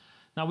Spirit.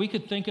 Now, we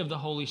could think of the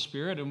Holy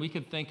Spirit, and we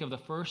could think of the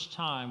first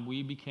time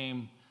we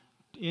became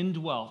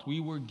indwelt. We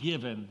were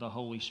given the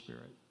Holy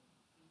Spirit.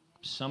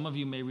 Some of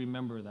you may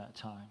remember that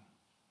time.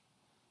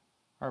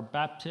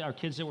 Our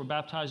kids that were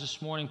baptized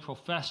this morning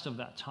professed of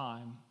that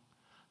time,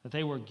 that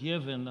they were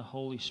given the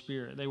Holy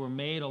Spirit. They were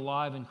made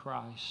alive in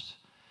Christ.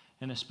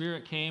 And the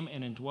Spirit came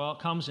and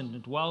comes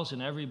and dwells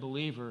in every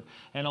believer.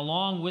 And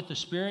along with the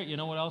Spirit, you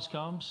know what else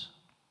comes?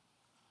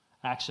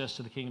 Access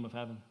to the kingdom of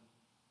heaven.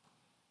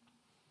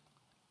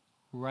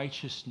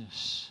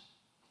 Righteousness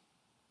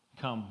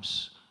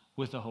comes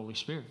with the Holy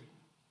Spirit.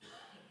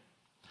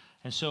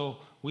 And so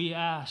we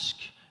ask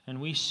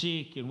and we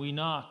seek and we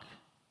knock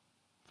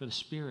for the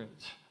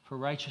Spirit, for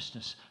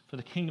righteousness, for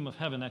the kingdom of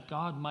heaven, that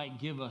God might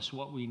give us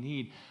what we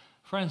need.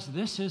 Friends,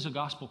 this is a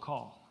gospel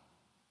call.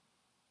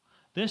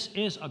 This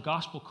is a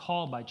gospel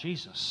call by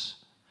Jesus.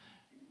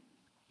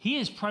 He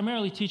is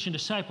primarily teaching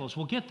disciples.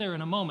 We'll get there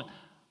in a moment.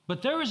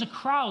 But there is a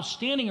crowd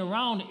standing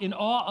around in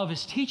awe of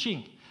his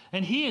teaching.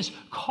 And he is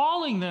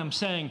calling them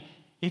saying,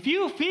 if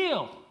you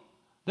feel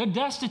the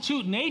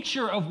destitute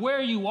nature of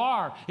where you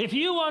are, if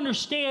you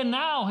understand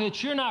now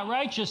that you're not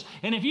righteous,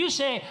 and if you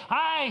say,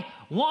 I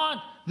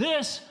want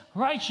this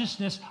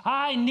righteousness,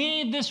 I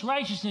need this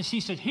righteousness, he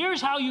said,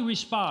 here's how you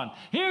respond.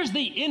 Here's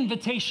the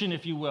invitation,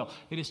 if you will.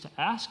 It is to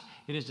ask,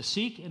 it is to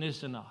seek, and it is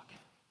to knock.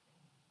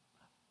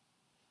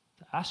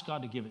 To ask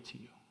God to give it to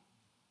you.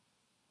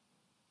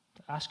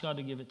 To ask God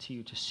to give it to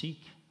you, to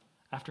seek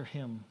after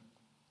him.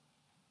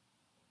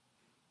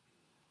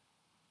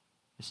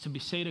 is to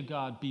say to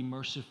God, be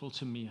merciful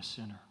to me, a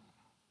sinner.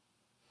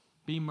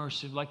 Be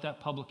merciful, like that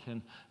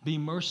publican. Be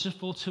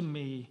merciful to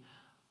me,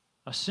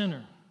 a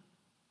sinner.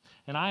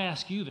 And I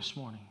ask you this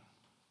morning,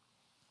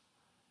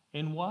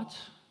 in what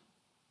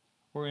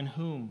or in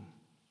whom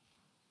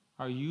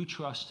are you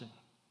trusting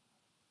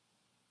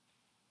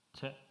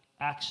to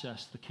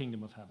access the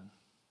kingdom of heaven?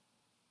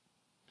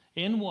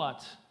 In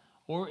what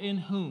or in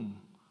whom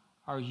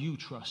are you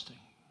trusting?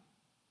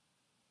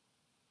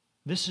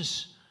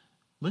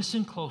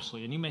 Listen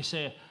closely. And you may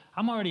say,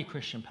 I'm already a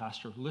Christian,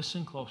 Pastor.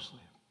 Listen closely.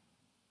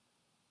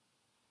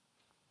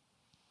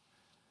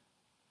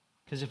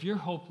 Because if your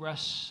hope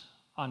rests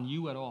on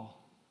you at all,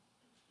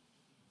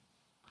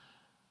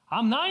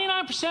 I'm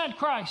 99%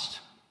 Christ,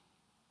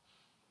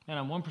 and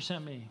I'm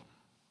 1% me.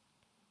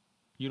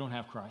 You don't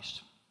have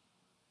Christ.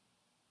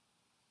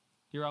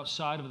 You're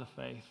outside of the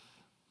faith.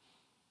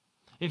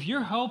 If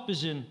your hope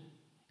is in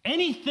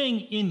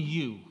anything in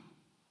you,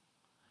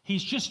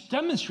 He's just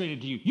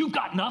demonstrated to you, you've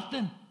got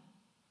nothing.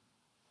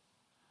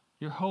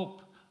 Your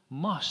hope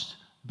must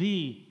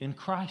be in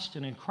Christ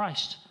and in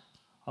Christ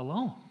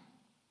alone.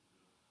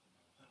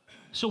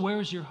 So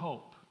where is your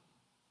hope?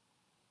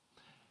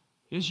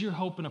 Is your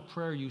hope in a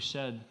prayer you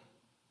said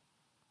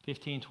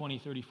 15, 20,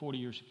 30, 40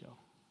 years ago?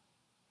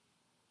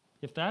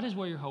 If that is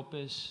where your hope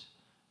is,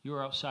 you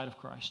are outside of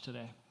Christ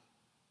today.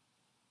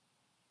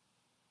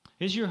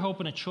 Is your hope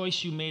in a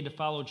choice you made to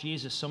follow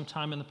Jesus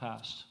sometime in the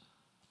past?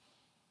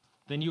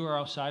 Then you are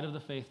outside of the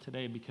faith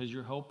today because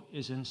your hope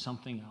is in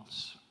something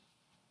else.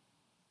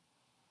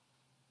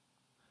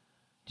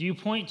 Do you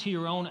point to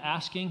your own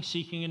asking,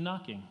 seeking, and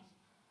knocking?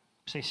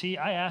 Say, see,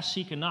 I ask,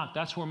 seek, and knock.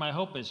 That's where my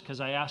hope is because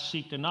I ask,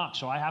 seek, and knock,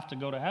 so I have to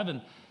go to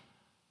heaven.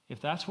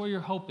 If that's where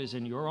your hope is,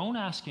 in your own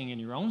asking, in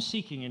your own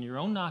seeking, in your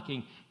own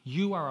knocking,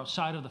 you are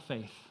outside of the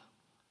faith.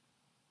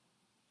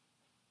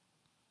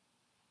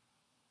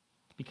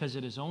 Because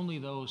it is only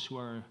those who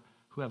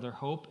have their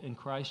hope in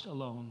Christ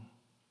alone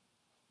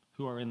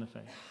who are in the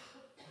faith.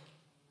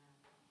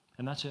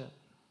 And that's it.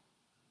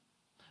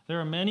 There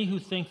are many who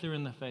think they're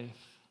in the faith,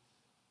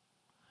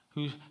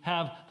 who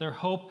have their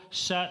hope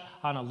set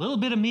on a little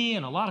bit of me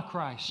and a lot of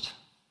Christ,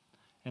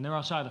 and they're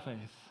outside the faith.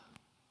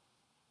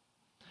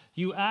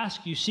 You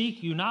ask, you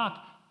seek, you knock,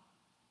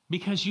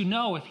 because you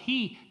know if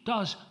He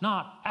does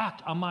not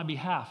act on my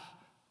behalf,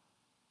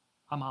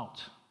 I'm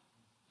out.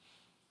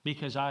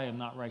 Because I am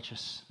not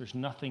righteous. There's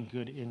nothing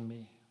good in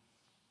me.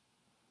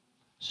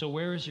 So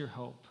where is your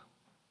hope?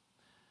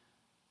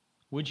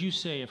 Would you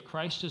say, if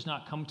Christ does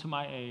not come to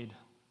my aid,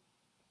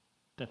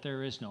 that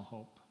there is no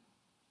hope?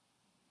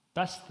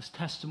 That's the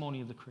testimony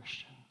of the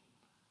Christian.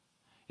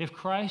 If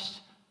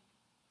Christ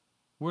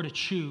were to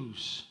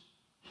choose,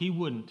 He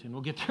wouldn't, and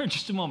we'll get there in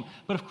just a moment,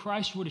 but if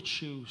Christ were to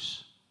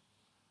choose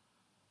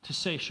to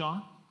say,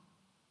 Sean,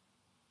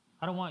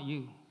 I don't want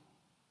you.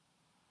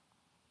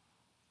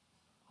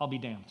 I'll be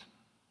damned.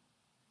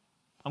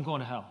 I'm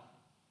going to hell.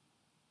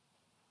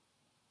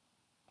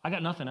 I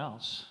got nothing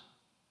else.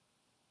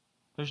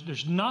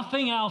 There's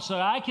nothing else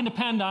that I can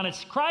depend on.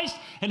 It's Christ,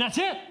 and that's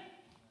it.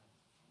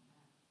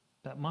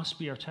 That must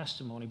be our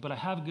testimony. But I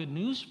have good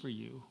news for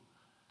you.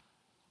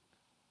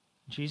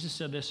 Jesus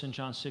said this in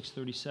John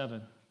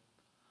 6:37.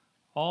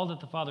 All that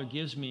the Father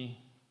gives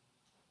me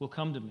will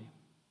come to me.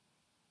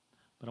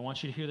 But I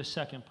want you to hear the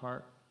second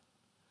part.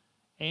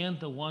 And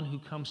the one who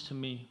comes to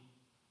me,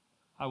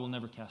 I will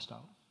never cast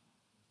out.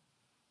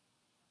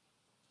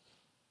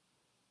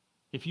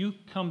 If you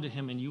come to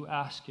Him and you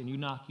ask and you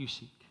knock, you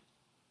seek,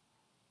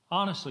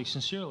 honestly,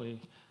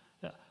 sincerely,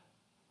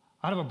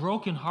 out of a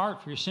broken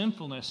heart for your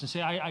sinfulness, and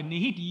say, I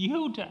need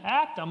you to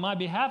act on my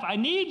behalf. I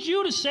need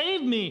you to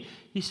save me.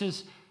 He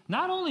says,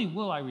 not only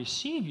will I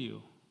receive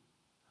you,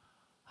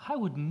 I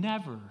would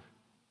never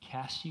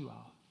cast you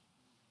out.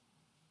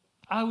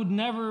 I would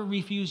never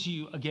refuse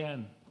you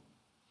again.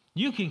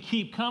 You can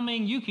keep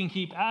coming, you can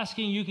keep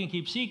asking, you can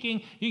keep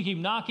seeking, you can keep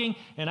knocking,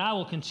 and I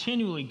will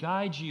continually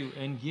guide you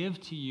and give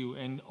to you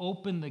and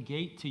open the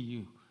gate to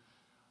you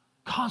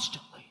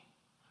constantly.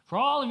 For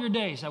all of your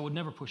days, I would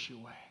never push you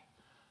away.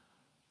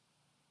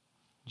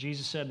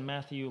 Jesus said in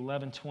Matthew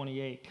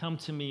 11:28, come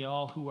to me,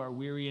 all who are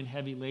weary and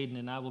heavy laden,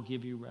 and I will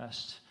give you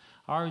rest.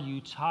 Are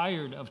you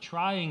tired of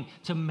trying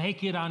to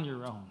make it on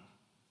your own?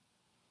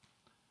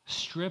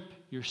 Strip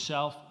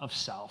yourself of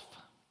self.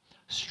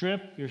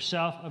 Strip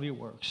yourself of your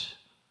works.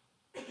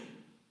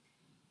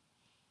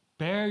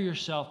 Bear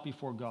yourself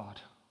before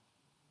God.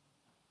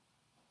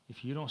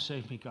 If you don't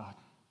save me, God,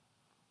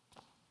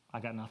 I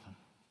got nothing.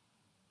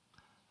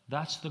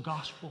 That's the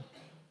gospel.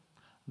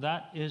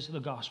 That is the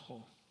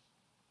gospel.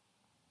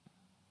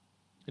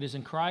 It is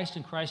in Christ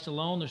and Christ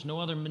alone. There's no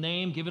other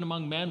name given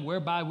among men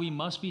whereby we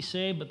must be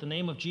saved but the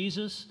name of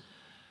Jesus.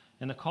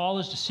 And the call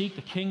is to seek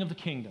the King of the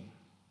kingdom.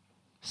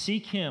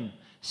 Seek Him.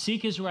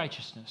 Seek His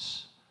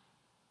righteousness.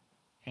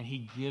 And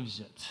He gives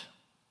it.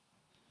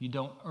 You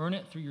don't earn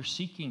it through your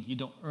seeking. You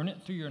don't earn it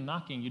through your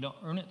knocking. You don't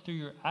earn it through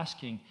your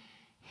asking.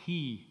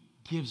 He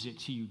gives it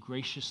to you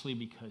graciously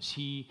because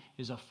He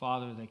is a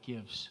Father that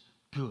gives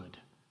good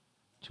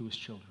to His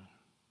children.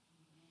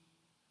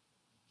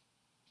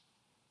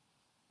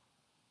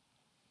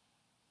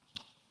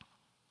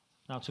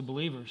 Now, to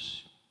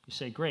believers, you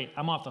say, great,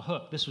 I'm off the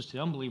hook. This was to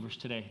unbelievers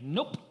today.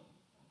 Nope.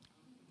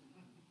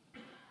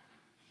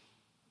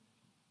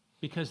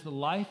 Because the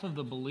life of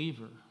the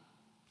believer,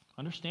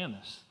 understand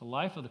this, the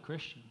life of the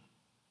Christian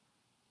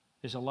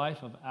is a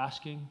life of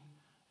asking,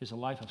 is a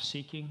life of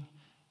seeking,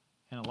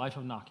 and a life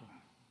of knocking.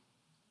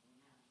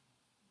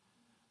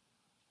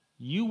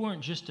 You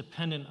weren't just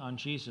dependent on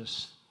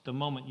Jesus the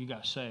moment you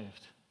got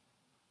saved,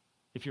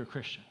 if you're a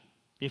Christian,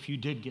 if you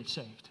did get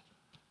saved.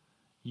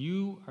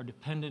 You are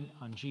dependent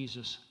on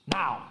Jesus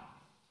now.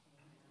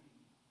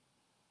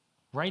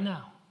 Right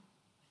now.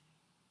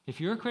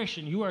 If you're a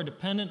Christian, you are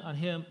dependent on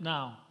him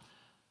now.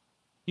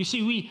 You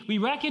see, we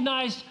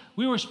recognized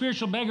we were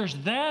spiritual beggars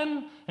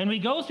then, and we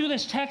go through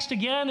this text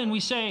again and we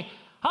say,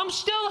 I'm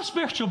still a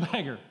spiritual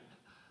beggar.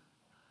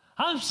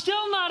 I'm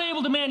still not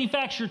able to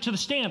manufacture to the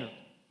standard.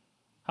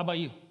 How about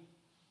you?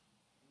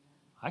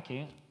 I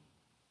can't.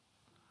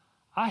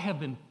 I have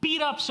been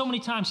beat up so many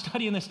times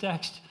studying this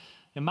text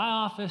in my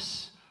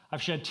office.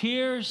 I've shed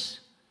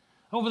tears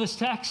over this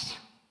text.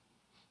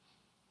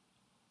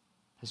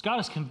 As God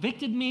has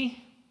convicted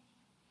me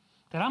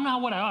that I'm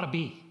not what I ought to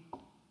be.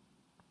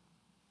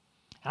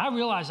 And I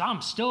realize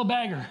I'm still a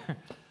beggar.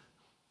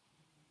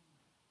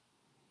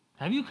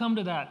 Have you come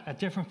to that at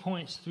different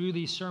points through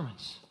these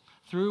sermons,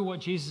 through what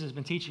Jesus has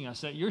been teaching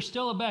us, that you're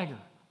still a beggar?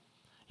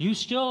 You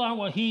still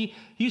aren't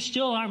you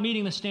still aren't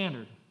meeting the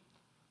standard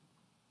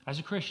as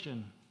a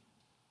Christian.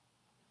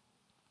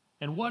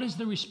 And what is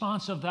the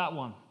response of that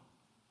one?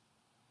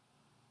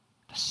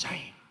 The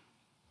same.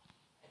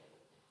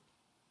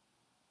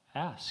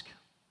 Ask,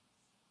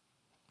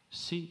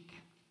 seek,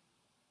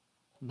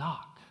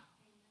 knock.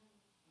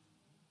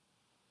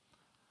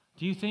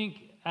 Do you think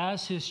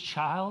as his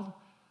child,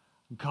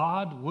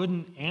 God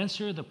wouldn't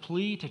answer the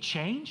plea to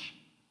change?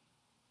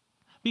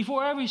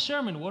 Before every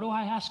sermon, what do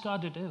I ask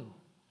God to do?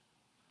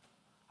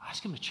 I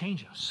ask him to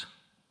change us.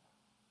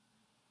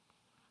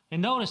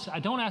 And notice, I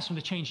don't ask him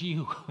to change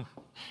you.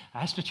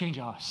 I ask him to change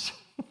us.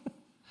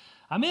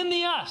 I'm in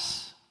the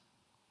us.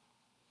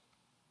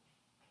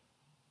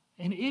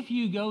 And if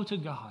you go to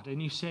God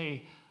and you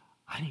say,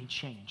 I need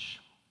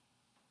change,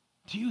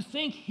 do you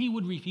think he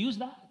would refuse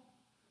that?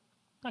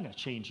 I'm not going to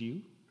change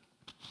you.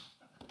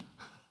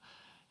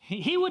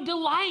 He would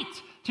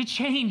delight to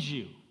change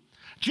you.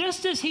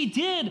 Just as he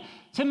did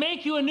to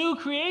make you a new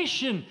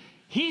creation,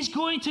 he's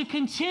going to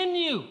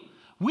continue.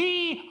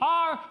 We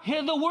are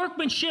the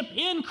workmanship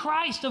in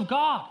Christ of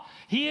God.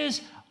 He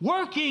is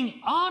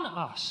working on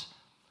us.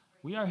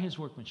 We are his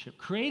workmanship,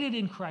 created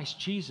in Christ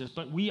Jesus,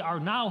 but we are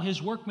now his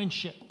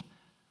workmanship.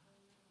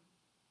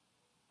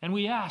 And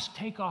we ask,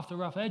 take off the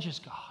rough edges,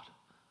 God.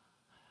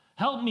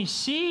 Help me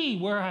see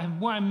where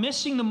I'm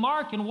missing the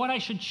mark and what I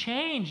should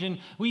change. And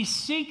we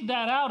seek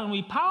that out and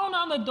we pound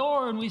on the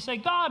door and we say,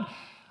 God,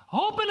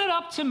 open it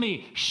up to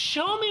me.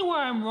 Show me where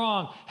I'm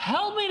wrong.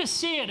 Help me to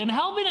see it and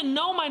help me to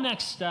know my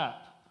next step.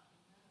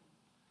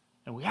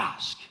 And we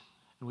ask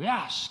and we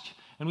ask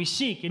and we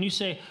seek. And you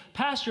say,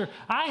 Pastor,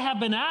 I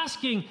have been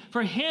asking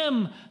for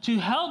him to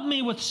help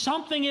me with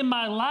something in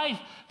my life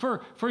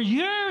for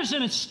years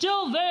and it's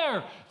still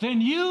there. Then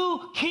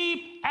you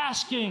keep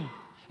asking.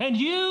 And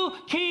you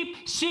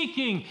keep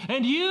seeking,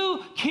 and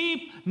you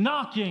keep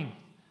knocking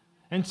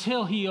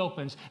until he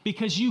opens,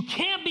 because you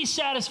can't be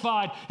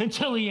satisfied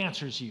until he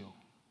answers you.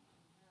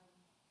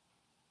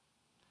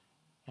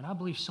 And I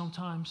believe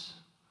sometimes,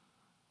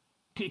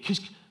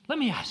 because let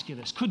me ask you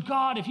this, could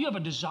God, if you have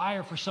a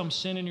desire for some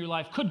sin in your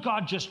life, could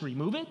God just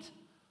remove it?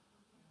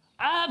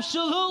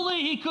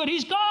 Absolutely, he could.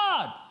 He's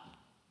God.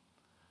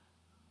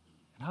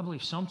 And I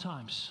believe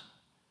sometimes,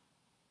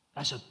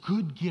 as a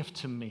good gift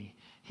to me,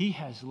 he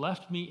has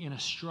left me in a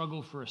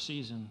struggle for a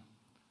season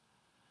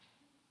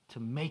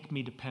to make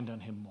me depend on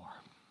him more.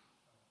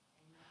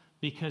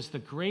 Because the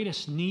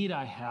greatest need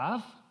I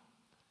have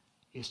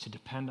is to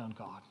depend on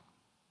God.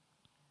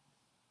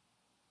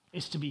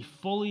 It's to be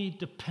fully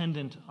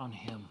dependent on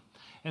him.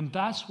 And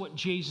that's what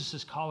Jesus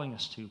is calling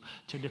us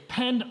to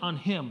depend on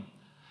him.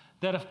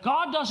 That if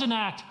God doesn't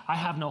act, I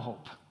have no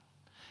hope.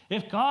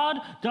 If God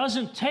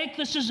doesn't take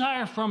this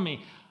desire from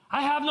me,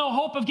 I have no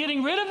hope of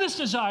getting rid of this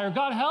desire.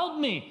 God, help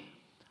me.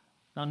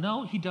 Now,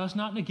 no, he does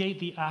not negate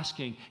the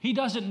asking. He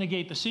doesn't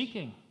negate the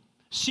seeking.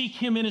 Seek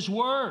him in his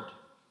word.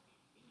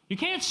 You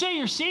can't say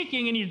you're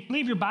seeking and you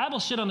leave your Bible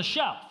sit on the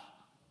shelf.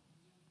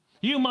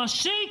 You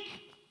must seek.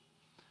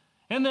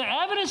 And the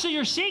evidence that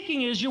you're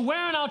seeking is you're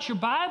wearing out your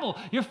Bible.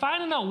 You're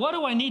finding out, what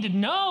do I need to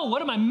know?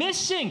 What am I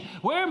missing?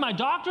 Where in my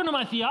doctrine or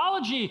my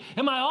theology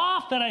am I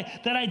off that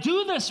I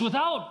do this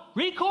without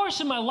recourse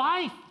in my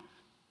life?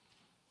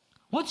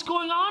 What's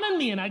going on in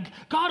me? And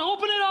God,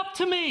 open it up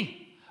to me.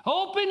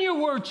 Open your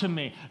word to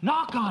me.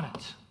 Knock on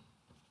it.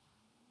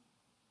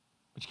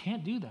 But you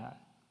can't do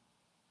that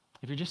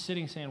if you're just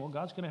sitting saying, well,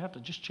 God's going to have to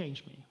just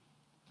change me.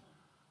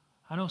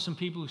 I know some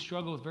people who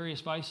struggle with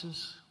various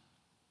vices.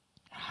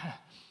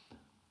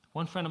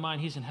 One friend of mine,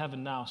 he's in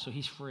heaven now, so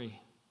he's free.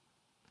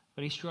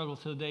 But he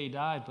struggled till the day he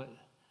died. But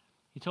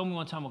he told me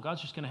one time, well,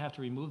 God's just going to have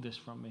to remove this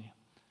from me.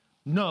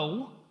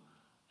 No.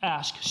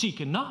 Ask, seek,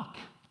 and knock.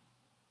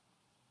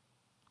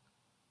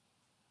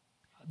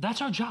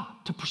 That's our job,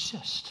 to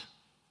persist.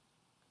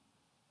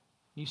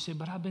 You say,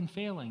 but I've been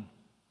failing.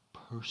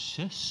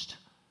 Persist.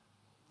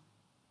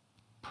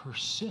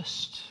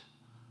 Persist.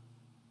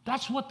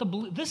 That's what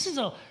this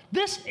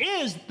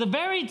is the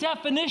very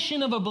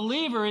definition of a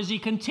believer, as he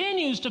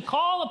continues to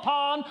call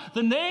upon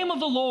the name of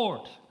the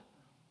Lord.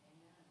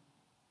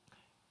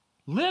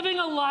 Living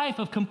a life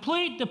of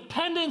complete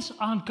dependence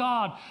on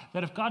God,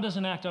 that if God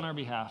doesn't act on our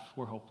behalf,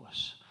 we're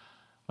hopeless.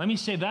 Let me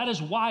say, that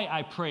is why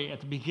I pray at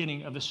the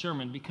beginning of the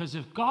sermon, because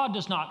if God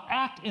does not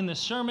act in the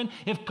sermon,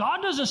 if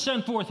God doesn't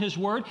send forth his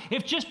word,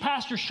 if just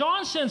Pastor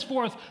Sean sends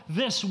forth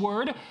this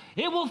word,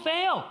 it will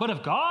fail. But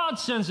if God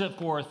sends it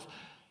forth,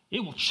 it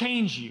will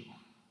change you.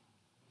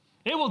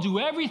 It will do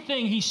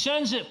everything he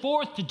sends it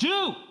forth to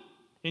do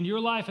in your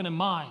life and in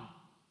mine.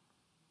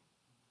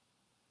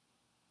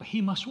 But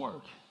he must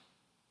work.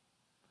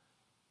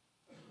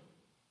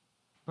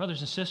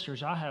 Brothers and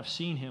sisters, I have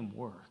seen him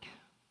work.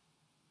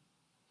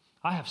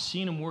 I have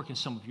seen him work in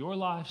some of your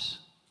lives.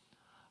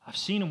 I've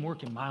seen him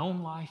work in my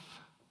own life.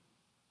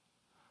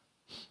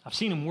 I've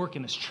seen him work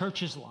in this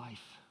church's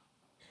life.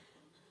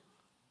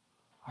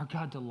 Our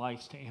God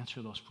delights to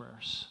answer those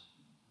prayers.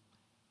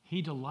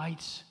 He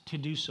delights to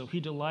do so. He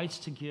delights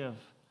to give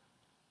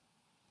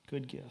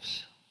good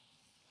gifts.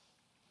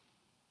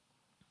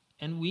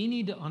 And we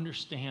need to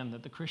understand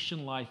that the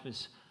Christian life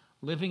is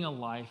living a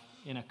life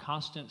in a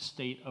constant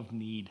state of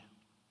need.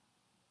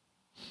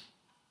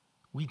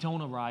 We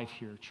don't arrive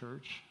here,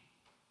 church.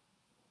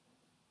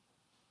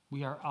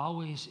 We are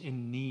always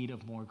in need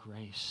of more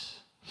grace.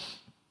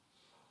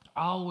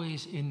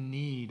 Always in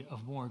need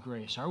of more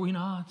grace, are we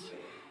not?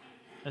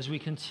 As we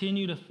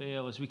continue to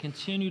fail, as we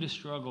continue to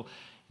struggle,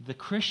 the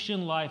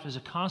Christian life is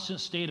a constant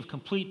state of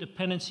complete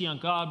dependency on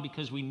God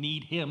because we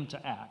need him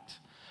to act.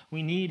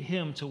 We need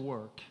him to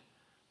work.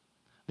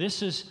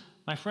 This is,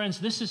 my friends,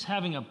 this is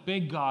having a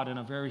big God and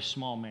a very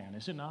small man,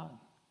 is it not?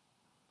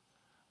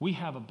 We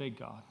have a big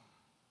God.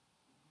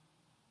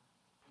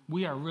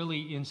 We are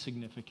really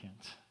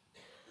insignificant.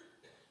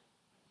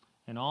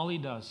 And all he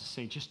does is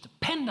say, just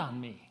depend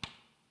on me.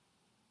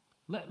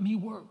 Let me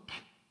work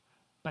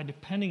by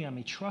depending on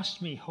me.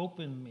 Trust me, hope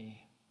in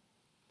me.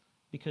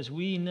 Because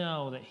we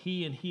know that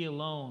he and he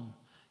alone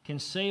can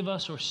save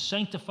us or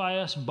sanctify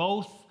us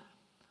both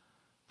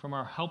from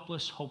our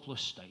helpless,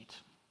 hopeless state.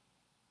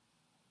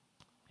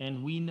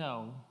 And we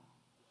know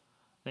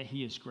that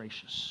he is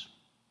gracious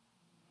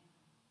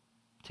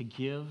to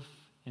give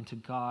and to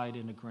guide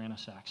and to grant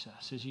us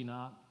access. Is he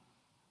not?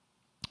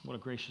 What a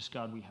gracious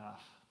God we have.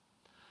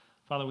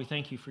 Father, we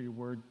thank you for your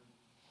word.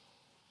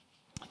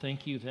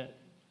 Thank you that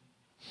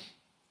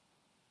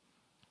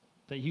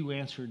you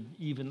answered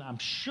even, I'm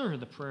sure,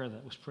 the prayer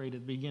that was prayed at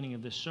the beginning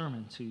of this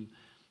sermon to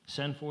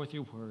send forth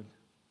your word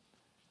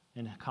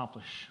and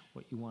accomplish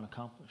what you want to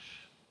accomplish.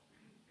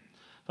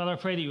 Father, I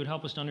pray that you would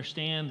help us to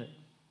understand that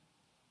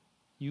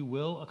you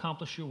will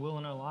accomplish your will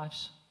in our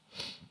lives.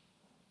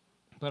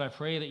 But I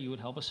pray that you would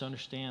help us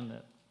understand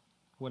that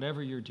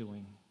whatever you're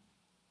doing,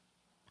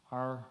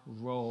 our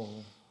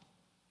role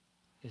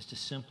is to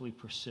simply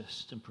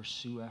persist and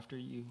pursue after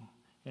you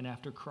and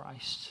after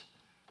Christ.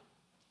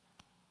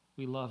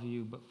 We love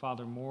you, but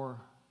Father, more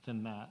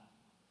than that,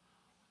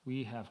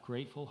 we have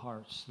grateful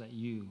hearts that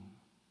you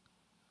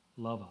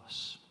love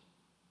us.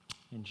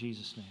 In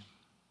Jesus'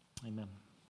 name, amen.